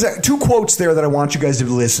 2 quotes there that I want you guys to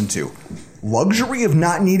listen to. Luxury of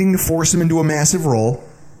not needing to force him into a massive role.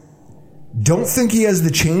 Don't think he has the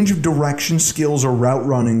change of direction skills or route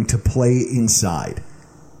running to play inside.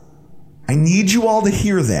 I need you all to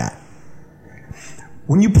hear that.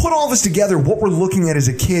 When you put all this together, what we're looking at is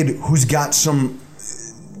a kid who's got some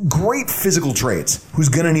great physical traits, who's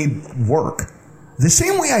going to need work. The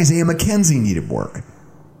same way Isaiah McKenzie needed work.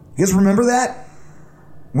 You guys remember that?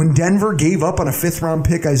 When Denver gave up on a 5th-round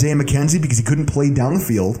pick, Isaiah McKenzie, because he couldn't play down the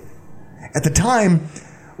field, at the time,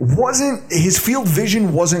 his field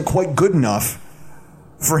vision wasn't quite good enough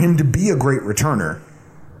for him to be a great returner.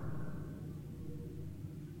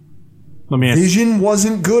 Vision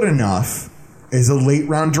wasn't good enough as a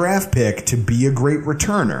late-round draft pick to be a great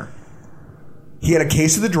returner. He had a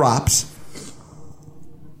case of the drops,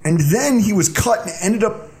 and then he was cut and ended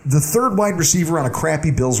up the 3rd wide receiver on a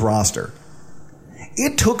crappy Bills roster.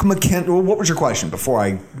 It took McKenzie. Well, what was your question before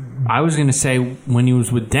I was going to say, when he was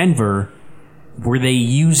with Denver, were they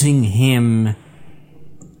using him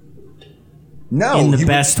in the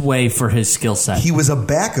best way for his skill set? He was a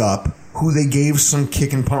backup who they gave some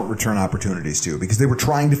kick and punt return opportunities to because they were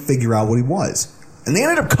trying to figure out what he was. And they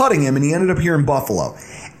ended up cutting him, and he ended up here in Buffalo.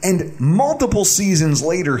 And multiple seasons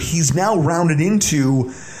later, he's now rounded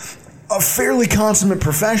into a fairly consummate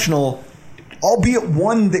professional, albeit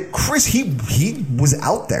one that Chris, he was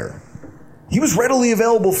out there. He was readily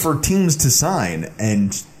available for teams to sign,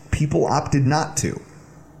 and people opted not to.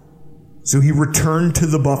 So he returned to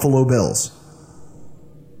the Buffalo Bills.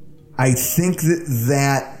 I think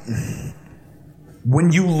that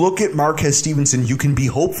when you look at Marquez Stevenson, you can be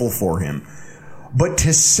hopeful for him. But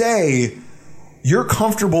to say you're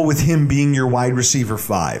comfortable with him being your wide receiver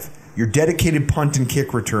 5, your dedicated punt and kick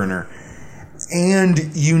returner,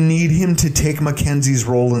 and you need him to take McKenzie's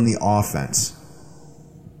role in the offense.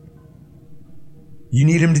 You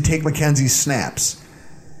need him to take McKenzie's snaps.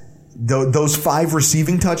 Those 5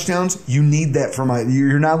 receiving touchdowns, you need that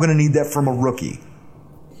you're now going to need that from a rookie.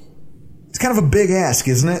 It's kind of a big ask,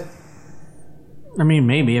 isn't it? I mean,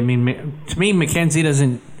 maybe. I mean, to me, McKenzie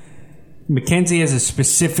has a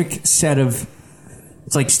specific set of.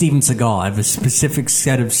 It's like Steven Seagal. I have a specific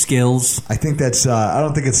set of skills. I think that's. I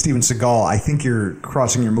don't think it's Steven Seagal. I think you're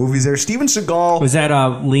crossing your movies there. Steven Seagal. Was that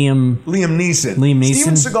Liam Neeson?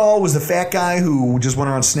 Steven Seagal was the fat guy who just went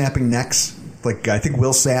around snapping necks. Like, I think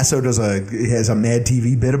Will Sasso has a Mad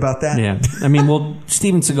TV bit about that. Yeah. I mean, well,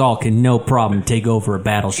 Steven Seagal can no problem take over a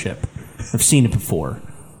battleship. I've seen it before.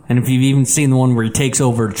 And if you've even seen the one where he takes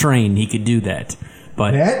over a train, he could do that.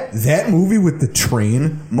 But that movie with the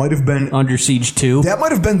train might have been... Under Siege 2? That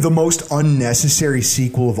might have been the most unnecessary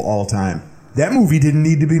sequel of all time. That movie didn't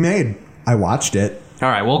need to be made. I watched it. All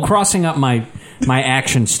right, well, crossing up my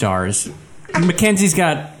action stars, McKenzie's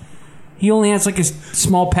got... He only has like a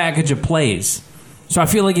small package of plays. So I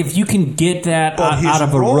feel like if you can get that out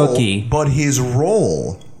of a rookie... But his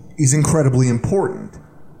role is incredibly important,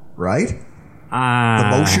 right?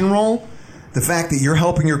 The motion role? The fact that you're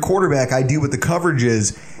helping your quarterback ID what the coverage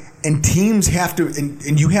is, and teams have to...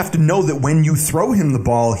 And you have to know that when you throw him the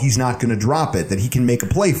ball, he's not going to drop it, that he can make a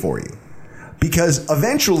play for you. Because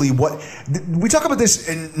eventually, we talk about this,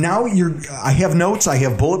 and now I have notes, I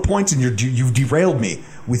have bullet points, and you've derailed me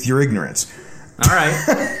with your ignorance. All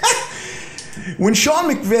right. When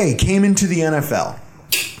Sean McVay came into the NFL,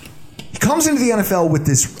 he comes into the NFL with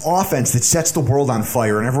this offense that sets the world on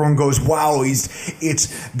fire, and everyone goes, wow,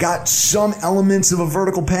 it's got some elements of a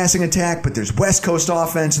vertical passing attack, but there's West Coast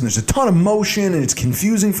offense, and there's a ton of motion, and it's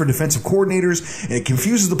confusing for defensive coordinators, and it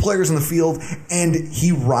confuses the players on the field, and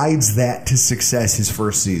he rides that to success his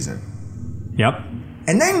first season. Yep.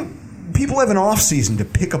 And then people have an offseason to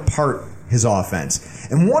pick apart his offense.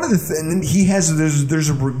 And one of the things there's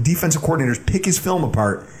a defensive coordinators pick his film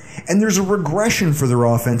apart, and there's a regression for their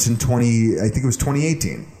offense in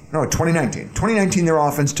 2018. No, 2019. 2019, their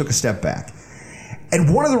offense took a step back.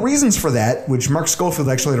 And one of the reasons for that, which Mark Schofield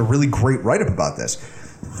actually had a really great write-up about this,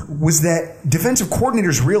 was that defensive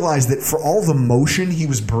coordinators realized that for all the motion he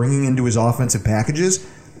was bringing into his offensive packages,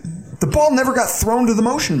 the ball never got thrown to the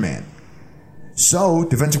motion man. So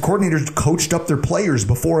defensive coordinators coached up their players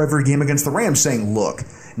before every game against the Rams saying, look,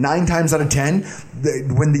 9 times out of 10,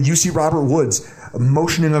 when you see Robert Woods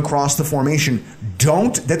motioning across the formation,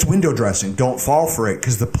 that's window dressing. Don't fall for it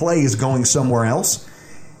because the play is going somewhere else.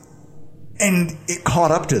 And it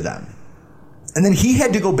caught up to them. And then he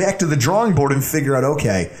had to go back to the drawing board and figure out,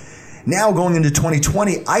 okay, now going into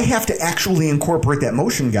 2020, I have to actually incorporate that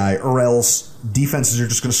motion guy or else defenses are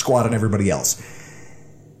just going to squat on everybody else.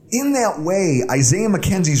 In that way, Isaiah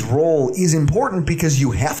McKenzie's role is important because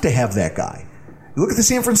you have to have that guy. You look at the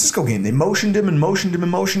San Francisco game. They motioned him and motioned him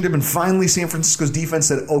and motioned him, and finally San Francisco's defense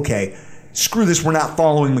said, okay, screw this, we're not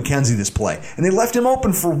following McKenzie this play. And they left him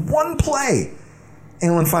open for one play.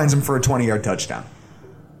 Allen finds him for a 20-yard touchdown.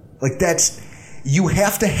 You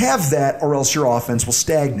have to have that or else your offense will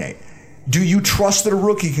stagnate. Do you trust that a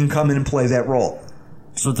rookie can come in and play that role?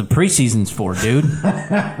 That's what the preseason's for, dude.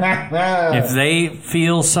 If they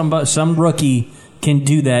feel some rookie can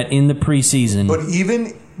do that in the preseason, but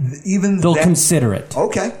even they'll consider it.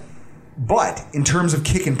 Okay. But in terms of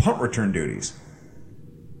kick and punt return duties,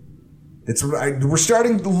 we're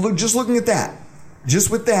starting just looking at that. Just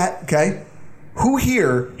with that, okay? Who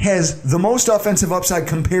here has the most offensive upside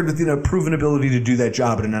compared with proven ability to do that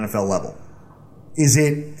job at an NFL level? Is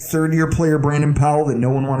it third-year player Brandon Powell that no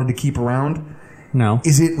one wanted to keep around? No.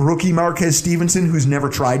 Is it rookie Marquez Stevenson who's never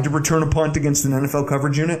tried to return a punt against an NFL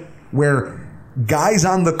coverage unit? Where guys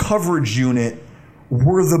on the coverage unit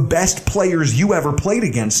were the best players you ever played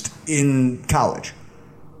against in college.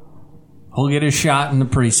 He'll get a shot in the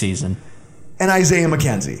preseason. And Isaiah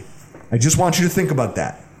McKenzie. I just want you to think about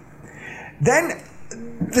that. Then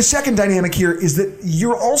the second dynamic here is that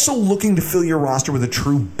you're also looking to fill your roster with a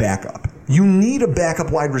true backup. You need a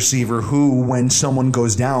backup wide receiver who, when someone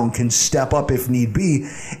goes down, can step up if need be.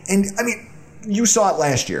 And, you saw it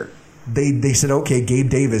last year. They said, okay, Gabe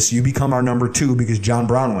Davis, you become our number 2 because John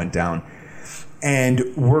Brown went down.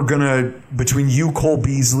 And we're going to, between you, Cole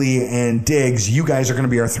Beasley, and Diggs, you guys are going to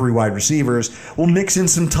be our 3 wide receivers. We'll mix in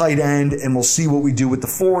some tight end, and we'll see what we do with the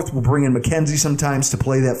 4th. We'll bring in McKenzie sometimes to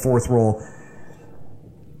play that 4th role.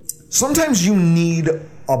 Sometimes you need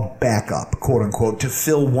a backup, quote unquote, to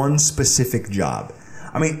fill one specific job.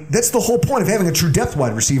 That's the whole point of having a true depth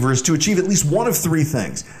wide receiver is to achieve at least one of 3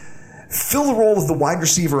 things. Fill the role of the wide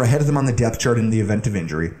receiver ahead of them on the depth chart in the event of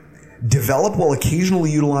injury. Develop while occasionally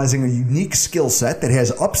utilizing a unique skill set that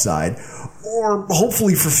has upside, or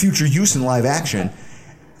hopefully for future use in live action,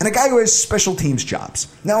 and a guy who has special teams chops.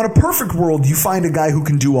 Now, in a perfect world, you find a guy who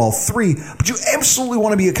can do all 3, but you absolutely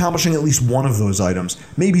want to be accomplishing at least one of those items,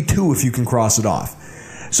 maybe 2 if you can cross it off.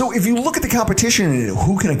 So if you look at the competition and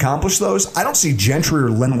who can accomplish those, I don't see Gentry or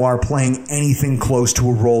Lenoir playing anything close to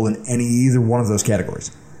a role in either one of those categories.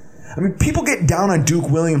 People get down on Duke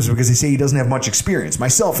Williams because they say he doesn't have much experience,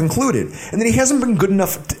 myself included, and that he hasn't been good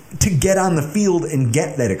enough to get on the field and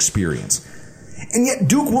get that experience. And yet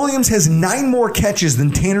Duke Williams has 9 more catches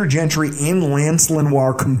than Tanner Gentry and Lance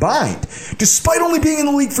Lenoir combined, despite only being in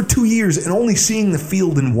the league for 2 years and only seeing the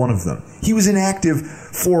field in one of them. He was inactive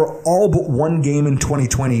for all but 1 game in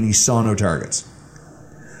 2020, and he saw no targets.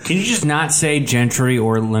 Can you just not say Gentry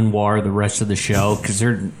or Lenoir the rest of the show? Because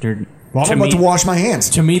they're Well, I'm about to wash my hands.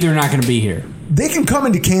 To me, they're not going to be here. They can come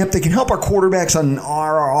into camp. They can help our quarterbacks on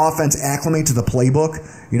our offense acclimate to the playbook.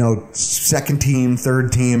 Second team,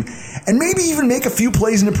 third team. And maybe even make a few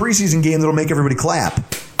plays in a preseason game that'll make everybody clap.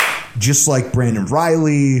 Just like Brandon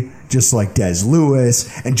Riley, just like Des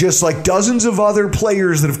Lewis, and just like dozens of other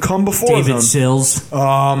players that have come before them. David Sills.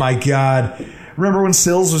 Oh, my God. Remember when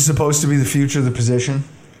Sills was supposed to be the future of the position?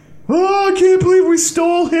 Oh, I can't believe we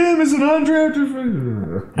stole him as an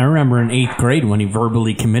undrafted. I remember in 8th grade when he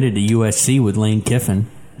verbally committed to USC with Lane Kiffin.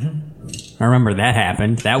 I remember that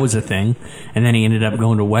happened. That was a thing. And then he ended up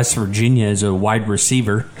going to West Virginia as a wide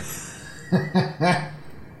receiver.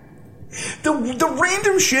 The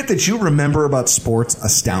random shit that you remember about sports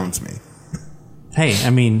astounds me. Hey,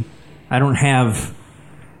 I don't have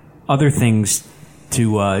other things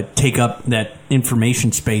to take up that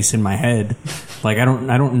information space in my head. Like I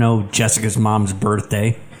don't know Jessica's mom's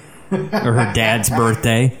birthday or her dad's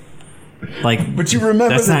birthday. But you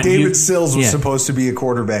remember that David Sills was supposed to be a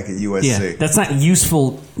quarterback at USC. Yeah, that's not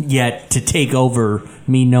useful yet to take over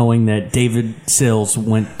me knowing that David Sills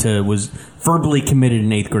was verbally committed in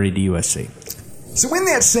 8th grade to USC. So in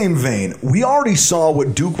that same vein, we already saw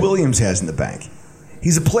what Duke Williams has in the bank.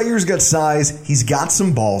 He's a player who's got size. He's got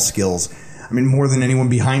some ball skills. I mean, more than anyone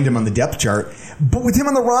behind him on the depth chart. But with him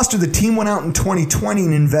on the roster, the team went out in 2020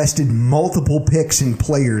 and invested multiple picks in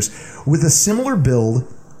players with a similar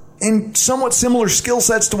build and somewhat similar skill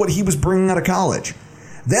sets to what he was bringing out of college.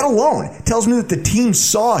 That alone tells me that the team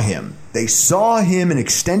saw him. They saw him in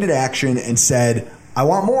extended action and said, I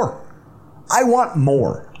want more. I want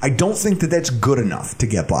more. I don't think that that's good enough to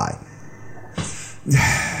get by.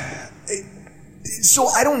 So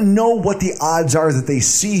I don't know what the odds are that they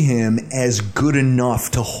see him as good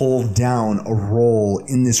enough to hold down a role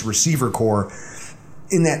in this receiver core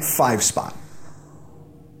in that 5 spot.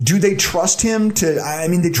 Do they trust him to, I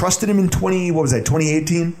mean, they trusted him in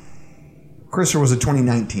 2018? Chris, or was it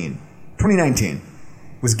 2019? 2019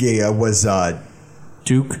 was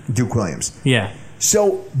Duke Williams. Yeah.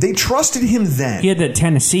 So they trusted him then. He had that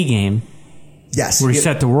Tennessee game. Yes. Where he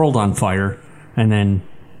set the world on fire and then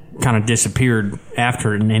kind of disappeared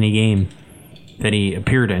after in any game that he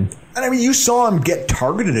appeared in. And I mean, you saw him get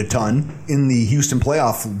targeted a ton in the Houston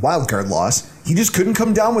playoff wildcard loss. He just couldn't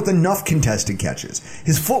come down with enough contested catches.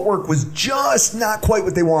 His footwork was just not quite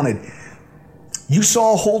what they wanted. You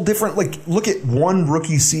saw a whole different, look at one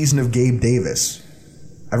rookie season of Gabe Davis.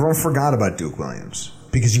 Everyone forgot about Duke Williams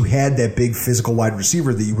because you had that big physical wide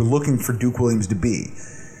receiver that you were looking for Duke Williams to be.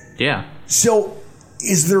 Yeah. So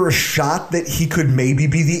is there a shot that he could maybe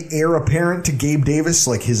be the heir apparent to Gabe Davis,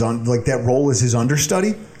 like that role as his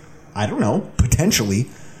understudy? I don't know, potentially.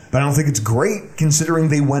 But I don't think it's great considering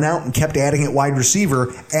they went out and kept adding at wide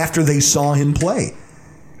receiver after they saw him play.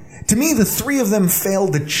 To me, the three of them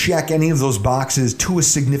failed to check any of those boxes to a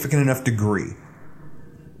significant enough degree.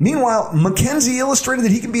 Meanwhile, McKenzie illustrated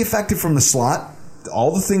that he can be effective from the slot.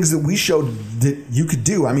 All the things that we showed that you could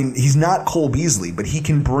do. I mean, he's not Cole Beasley, but he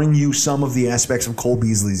can bring you some of the aspects of Cole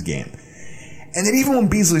Beasley's game. And that even when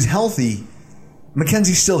Beasley's healthy,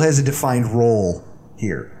 McKenzie still has a defined role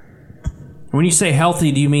here. When you say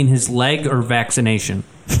healthy, do you mean his leg or vaccination?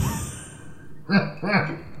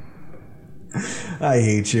 I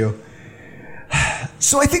hate you.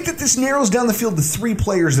 So I think that this narrows down the field to 3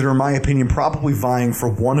 players that are, in my opinion, probably vying for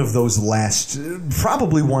one of those last,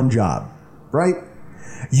 probably one job, right?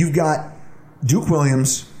 You've got Duke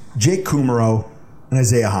Williams, Jake Kummerow, and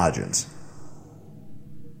Isaiah Hodgins.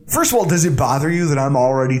 First of all, does it bother you that I'm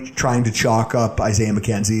already trying to chalk up Isaiah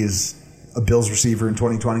McKenzie as a Bills receiver in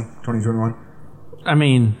 2020, 2021? I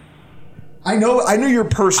mean, I know your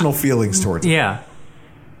personal feelings towards it. Yeah.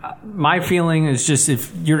 My feeling is just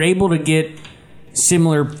if you're able to get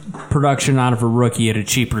similar production out of a rookie at a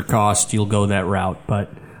cheaper cost, you'll go that route.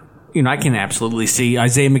 But, I can absolutely see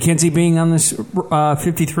Isaiah McKenzie being on this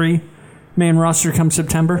 53-man roster come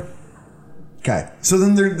September. Okay. So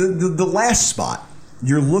then the last spot,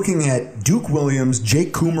 you're looking at Duke Williams,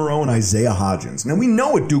 Jake Kummerow, and Isaiah Hodgins. Now, we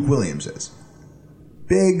know what Duke Williams is.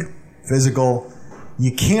 Big, physical.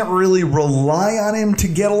 You can't really rely on him to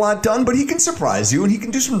get a lot done, but he can surprise you, and he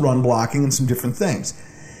can do some run blocking and some different things.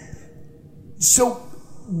 So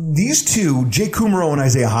these two, Jake Kummerow and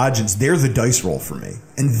Isaiah Hodgins, they're the dice roll for me.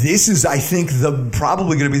 And this is, I think,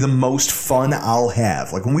 probably going to be the most fun I'll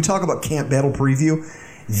have. Like when we talk about Camp Battle Preview,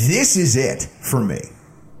 this is it for me.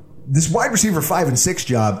 This wide receiver 5 and 6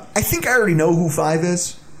 job, I think I already know who 5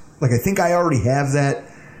 is. I think I already have that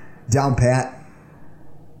down pat.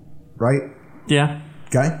 Right? Yeah.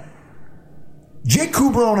 Okay. Jake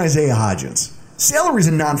Kummerow and Isaiah Hodgins. Salary's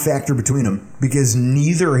a non-factor between them because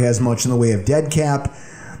neither has much in the way of dead cap.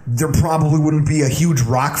 There probably wouldn't be a huge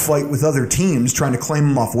rock fight with other teams trying to claim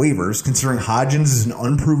him off waivers, considering Hodgins is an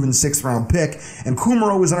unproven 6th-round pick, and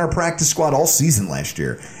Kummerow was on our practice squad all season last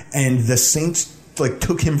year, and the Saints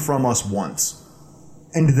took him from us once,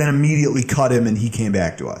 and then immediately cut him, and he came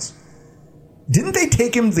back to us. Didn't they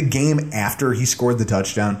take him the game after he scored the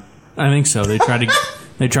touchdown? I think so. They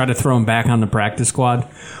tried to throw him back on the practice squad.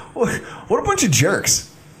 What a bunch of jerks.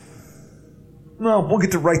 Well, we'll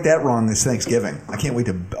get to right that wrong this Thanksgiving. I can't wait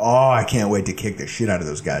to kick the shit out of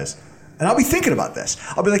those guys. And I'll be thinking about this.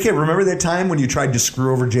 I'll be like, hey, remember that time when you tried to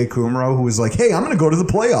screw over Jake Kummerow, who was like, hey, I'm going to go to the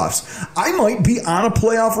playoffs. I might be on a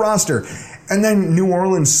playoff roster. And then New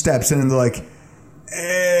Orleans steps in and they're like,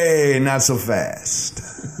 hey, not so fast.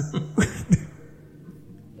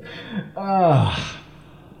 Oh,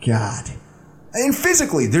 God. And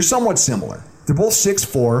physically, they're somewhat similar. They're both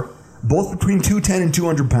 6'4", both between 210 and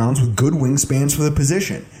 200 pounds with good wingspans for the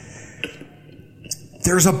position.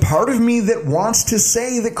 There's a part of me that wants to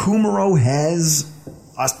say that Kummerow has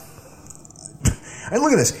and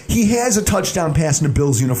look at this. He has a touchdown pass in a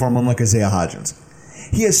Bills uniform, unlike Isaiah Hodgins.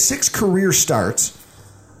 He has 6 career starts.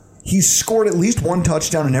 He's scored at least 1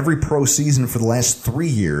 touchdown in every pro season for the last 3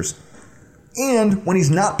 years. And when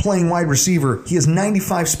he's not playing wide receiver, he has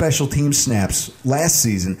 95 special team snaps last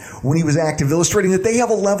season when he was active, illustrating that they have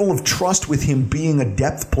a level of trust with him being a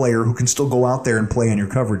depth player who can still go out there and play on your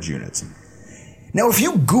coverage units. Now, if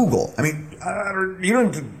you Google,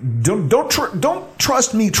 don't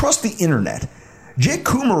trust me, trust the internet. Jake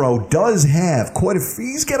Kummerow does have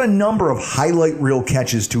he's got a number of highlight reel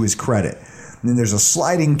catches to his credit. And then there's a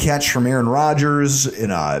sliding catch from Aaron Rodgers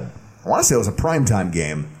in I want to say it was a primetime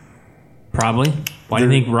game. Probably. Why do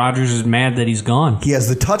you think Rodgers is mad that he's gone? He has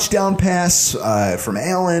the touchdown pass from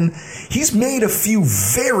Allen. He's made a few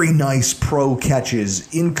very nice pro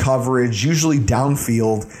catches in coverage, usually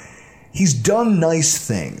downfield. He's done nice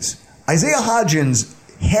things. Isaiah Hodgins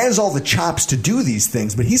has all the chops to do these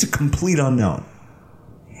things, but he's a complete unknown.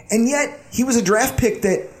 And yet, he was a draft pick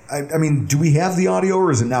that, do we have the audio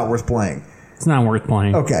or is it not worth playing? It's not worth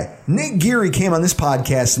playing. Okay. Nate Geary came on this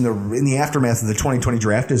podcast in the aftermath of the 2020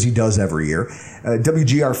 draft, as he does every year.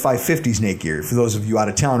 WR550's Nate Geary, for those of you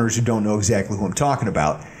out-of-towners who don't know exactly who I'm talking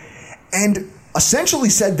about. And essentially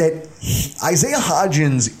said that Isaiah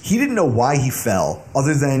Hodgins, he didn't know why he fell,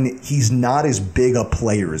 other than he's not as big a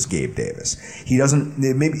player as Gabe Davis.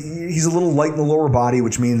 Maybe he's a little light in the lower body,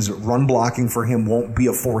 which means run blocking for him won't be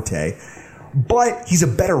a forte. But he's a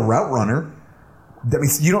better route runner. That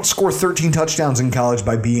means you don't score 13 touchdowns in college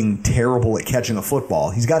by being terrible at catching a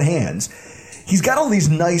football. He's got hands. He's got all these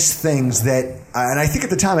nice things that, and I think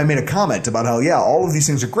at the time I made a comment about how, all of these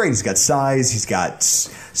things are great. He's got size. He's got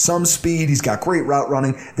some speed. He's got great route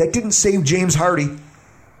running. That didn't save James Hardy.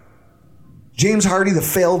 James Hardy, the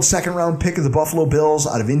failed second-round pick of the Buffalo Bills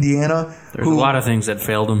out of Indiana. There's a lot of things that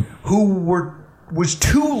failed him. Who was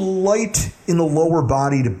too light in the lower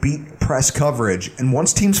body to beat press coverage. And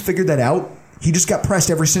once teams figured that out, he just got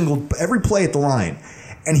pressed every play at the line,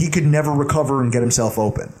 and he could never recover and get himself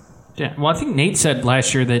open. Yeah, well, I think Nate said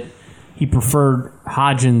last year that he preferred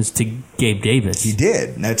Hodgins to Gabe Davis. He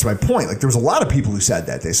did, and that's my point. Like, there was a lot of people who said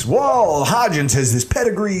that. They said, "Whoa, Hodgins has this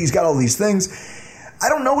pedigree. He's got all these things." I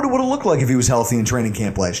don't know what it would have looked like if he was healthy in training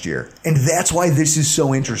camp last year, and that's why this is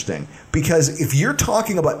so interesting. Because if you're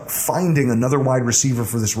talking about finding another wide receiver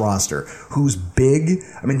for this roster who's big,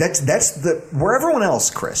 that's where everyone else,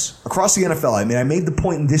 Chris, across the NFL. I made the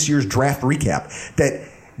point in this year's draft recap that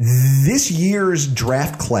this year's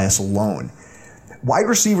draft class alone, wide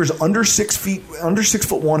receivers under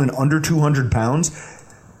 6'1" and under 200 pounds,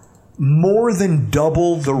 more than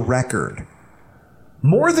double the record.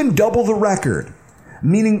 More than double the record.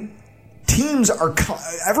 Meaning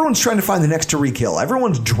everyone's trying to find the next Tyreek Hill.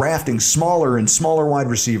 Everyone's drafting smaller and smaller wide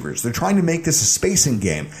receivers. They're trying to make this a spacing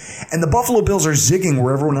game. And the Buffalo Bills are zigging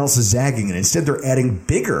where everyone else is zagging. And instead they're adding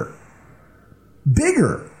bigger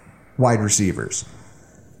wide receivers.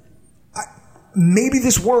 Maybe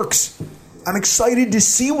this works. I'm excited to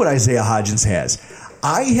see what Isaiah Hodgins has.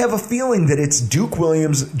 I have a feeling that it's Duke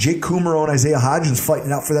Williams, Jake Kummerow, and Isaiah Hodgins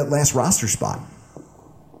fighting out for that last roster spot.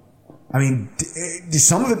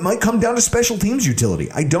 Some of it might come down to special teams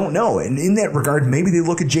utility. I don't know. And in that regard, maybe they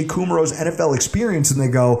look at Jake Kummerow's NFL experience and they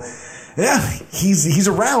go, he's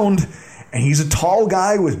around, and he's a tall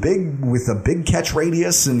guy with a big catch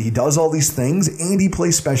radius, and he does all these things, and he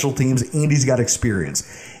plays special teams, and he's got experience.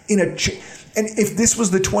 And if this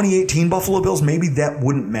was the 2018 Buffalo Bills, maybe that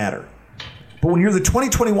wouldn't matter. But when you're the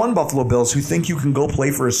 2021 Buffalo Bills who think you can go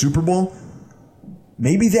play for a Super Bowl,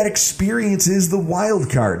 maybe that experience is the wild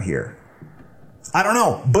card here. I don't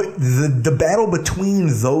know, but the battle between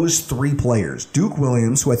those three players, Duke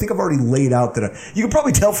Williams, who I think I've already laid out you can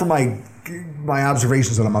probably tell from my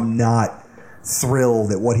observations on him, I'm not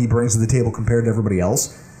thrilled at what he brings to the table compared to everybody else.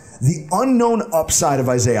 The unknown upside of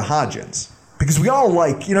Isaiah Hodgins, because we all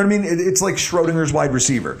it's like Schrodinger's wide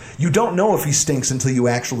receiver. You don't know if he stinks until you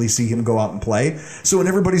actually see him go out and play. So in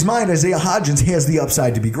everybody's mind, Isaiah Hodgins has the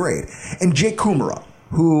upside to be great. And Jake Kummerow,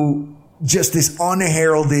 who just this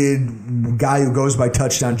unheralded guy who goes by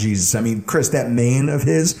Touchdown Jesus. Chris, that mane of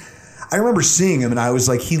his, I remember seeing him and I was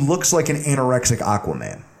like, he looks like an anorexic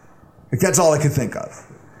Aquaman. That's all I could think of.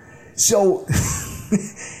 So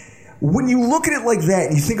when you look at it like that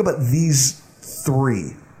and you think about these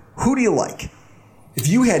three, who do you like? If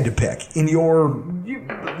you had to pick in your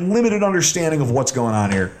limited understanding of what's going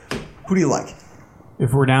on here, who do you like?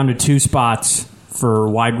 If we're down to two spots for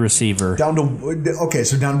wide receiver. Down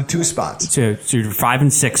to two spots. So your 5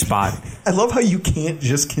 and 6 spot. I love how you can't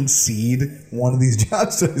just concede one of these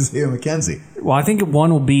jobs to Isaiah McKenzie. Well, I think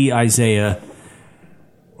one will be Isaiah.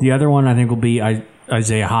 The other one I think will be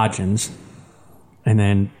Isaiah Hodgins. And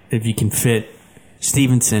then if you can fit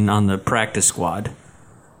Stevenson on the practice squad.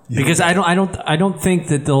 Because I don't think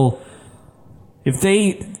that they'll,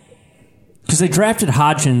 because they drafted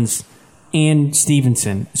Hodgins and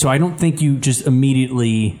Stevenson. So I don't think you just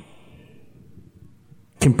immediately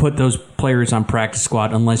can put those players on practice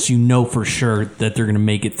squad unless you know for sure that they're going to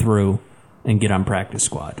make it through and get on practice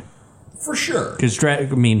squad. For sure. Because,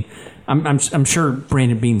 I'm sure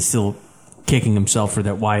Brandon Beane's still kicking himself for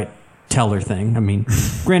that Wyatt Teller thing. I mean,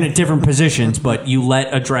 granted, different positions, but you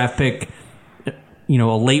let a draft pick, a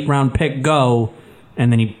late round pick go,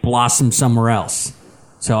 and then he blossoms somewhere else.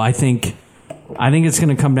 So I think it's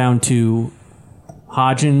going to come down to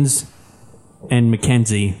Hodgins and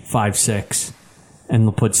McKenzie 5-6, and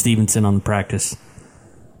they'll put Stevenson on the practice.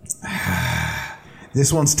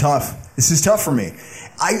 This one's tough. This is tough for me.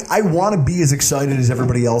 I want to be as excited as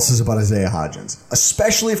everybody else is about Isaiah Hodgins,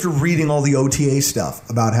 especially after reading all the OTA stuff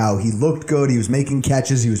about how he looked good, he was making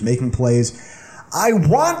catches, he was making plays. I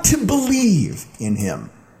want to believe in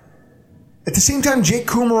him. At the same time, Jake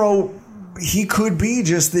Kumaro, he could be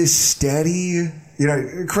just this steady,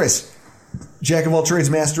 Chris, jack of all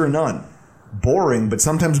trades, master of none. Boring, but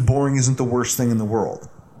sometimes boring isn't the worst thing in the world.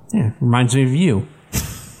 Yeah, reminds me of you.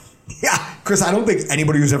 Yeah, Chris, I don't think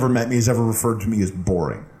anybody who's ever met me has ever referred to me as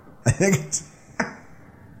boring. I think it's...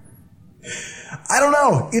 I don't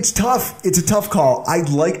know. It's tough. It's a tough call. I'd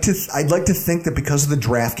like to think that because of the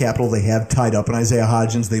draft capital they have tied up in Isaiah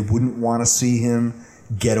Hodgins, they wouldn't want to see him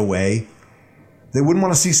get away. They wouldn't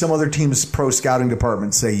want to see some other team's pro scouting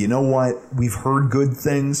department say, you know what, we've heard good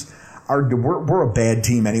things. We're a bad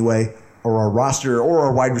team anyway, or our roster or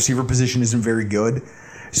our wide receiver position isn't very good.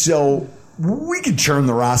 So we could churn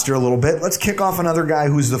the roster a little bit. Let's kick off another guy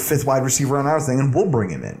who's the fifth wide receiver on our thing, and we'll bring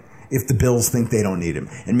him in if the Bills think they don't need him.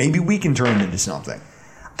 And maybe we can turn him into something.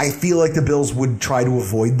 I feel like the Bills would try to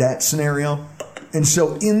avoid that scenario. And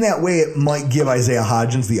so in that way, it might give Isaiah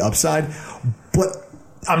Hodgins the upside. But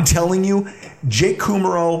I'm telling you, Jake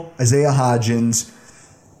Kumaro, Isaiah Hodgins,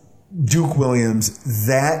 Duke Williams,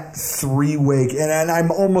 that three-way, and I'm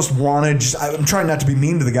almost I'm trying not to be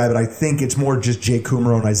mean to the guy, but I think it's more just Jake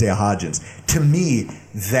Kumaro and Isaiah Hodgins. To me,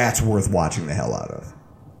 that's worth watching the hell out of.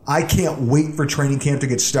 I can't wait for training camp to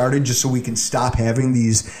get started just so we can stop having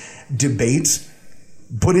these debates.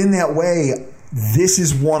 But in that way, this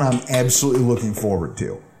is one I'm absolutely looking forward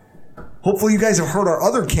to. Hopefully you guys have heard our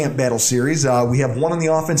other camp battle series. We have one on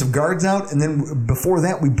the offensive guards out, and then before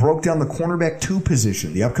that we broke down the cornerback 2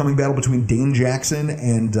 position, the upcoming battle between Dane Jackson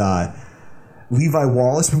and Levi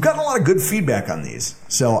Wallace. We've gotten a lot of good feedback on these,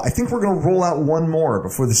 so I think we're going to roll out one more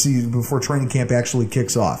before the season, before training camp actually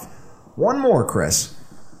kicks off. One more, Chris.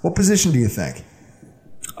 What position do you think?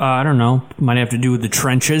 I don't know. Might have to do with the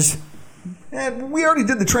trenches. We already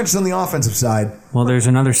did the trenches on the offensive side. Well, there's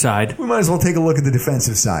another side. We might as well take a look at the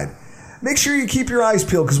defensive side. Make sure you keep your eyes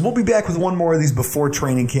peeled because we'll be back with one more of these before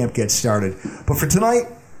training camp gets started. But for tonight,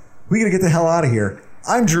 we got to get the hell out of here.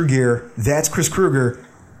 I'm Drew Gear. That's Chris Kruger.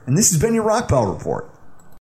 And this has been your Rockpile Report.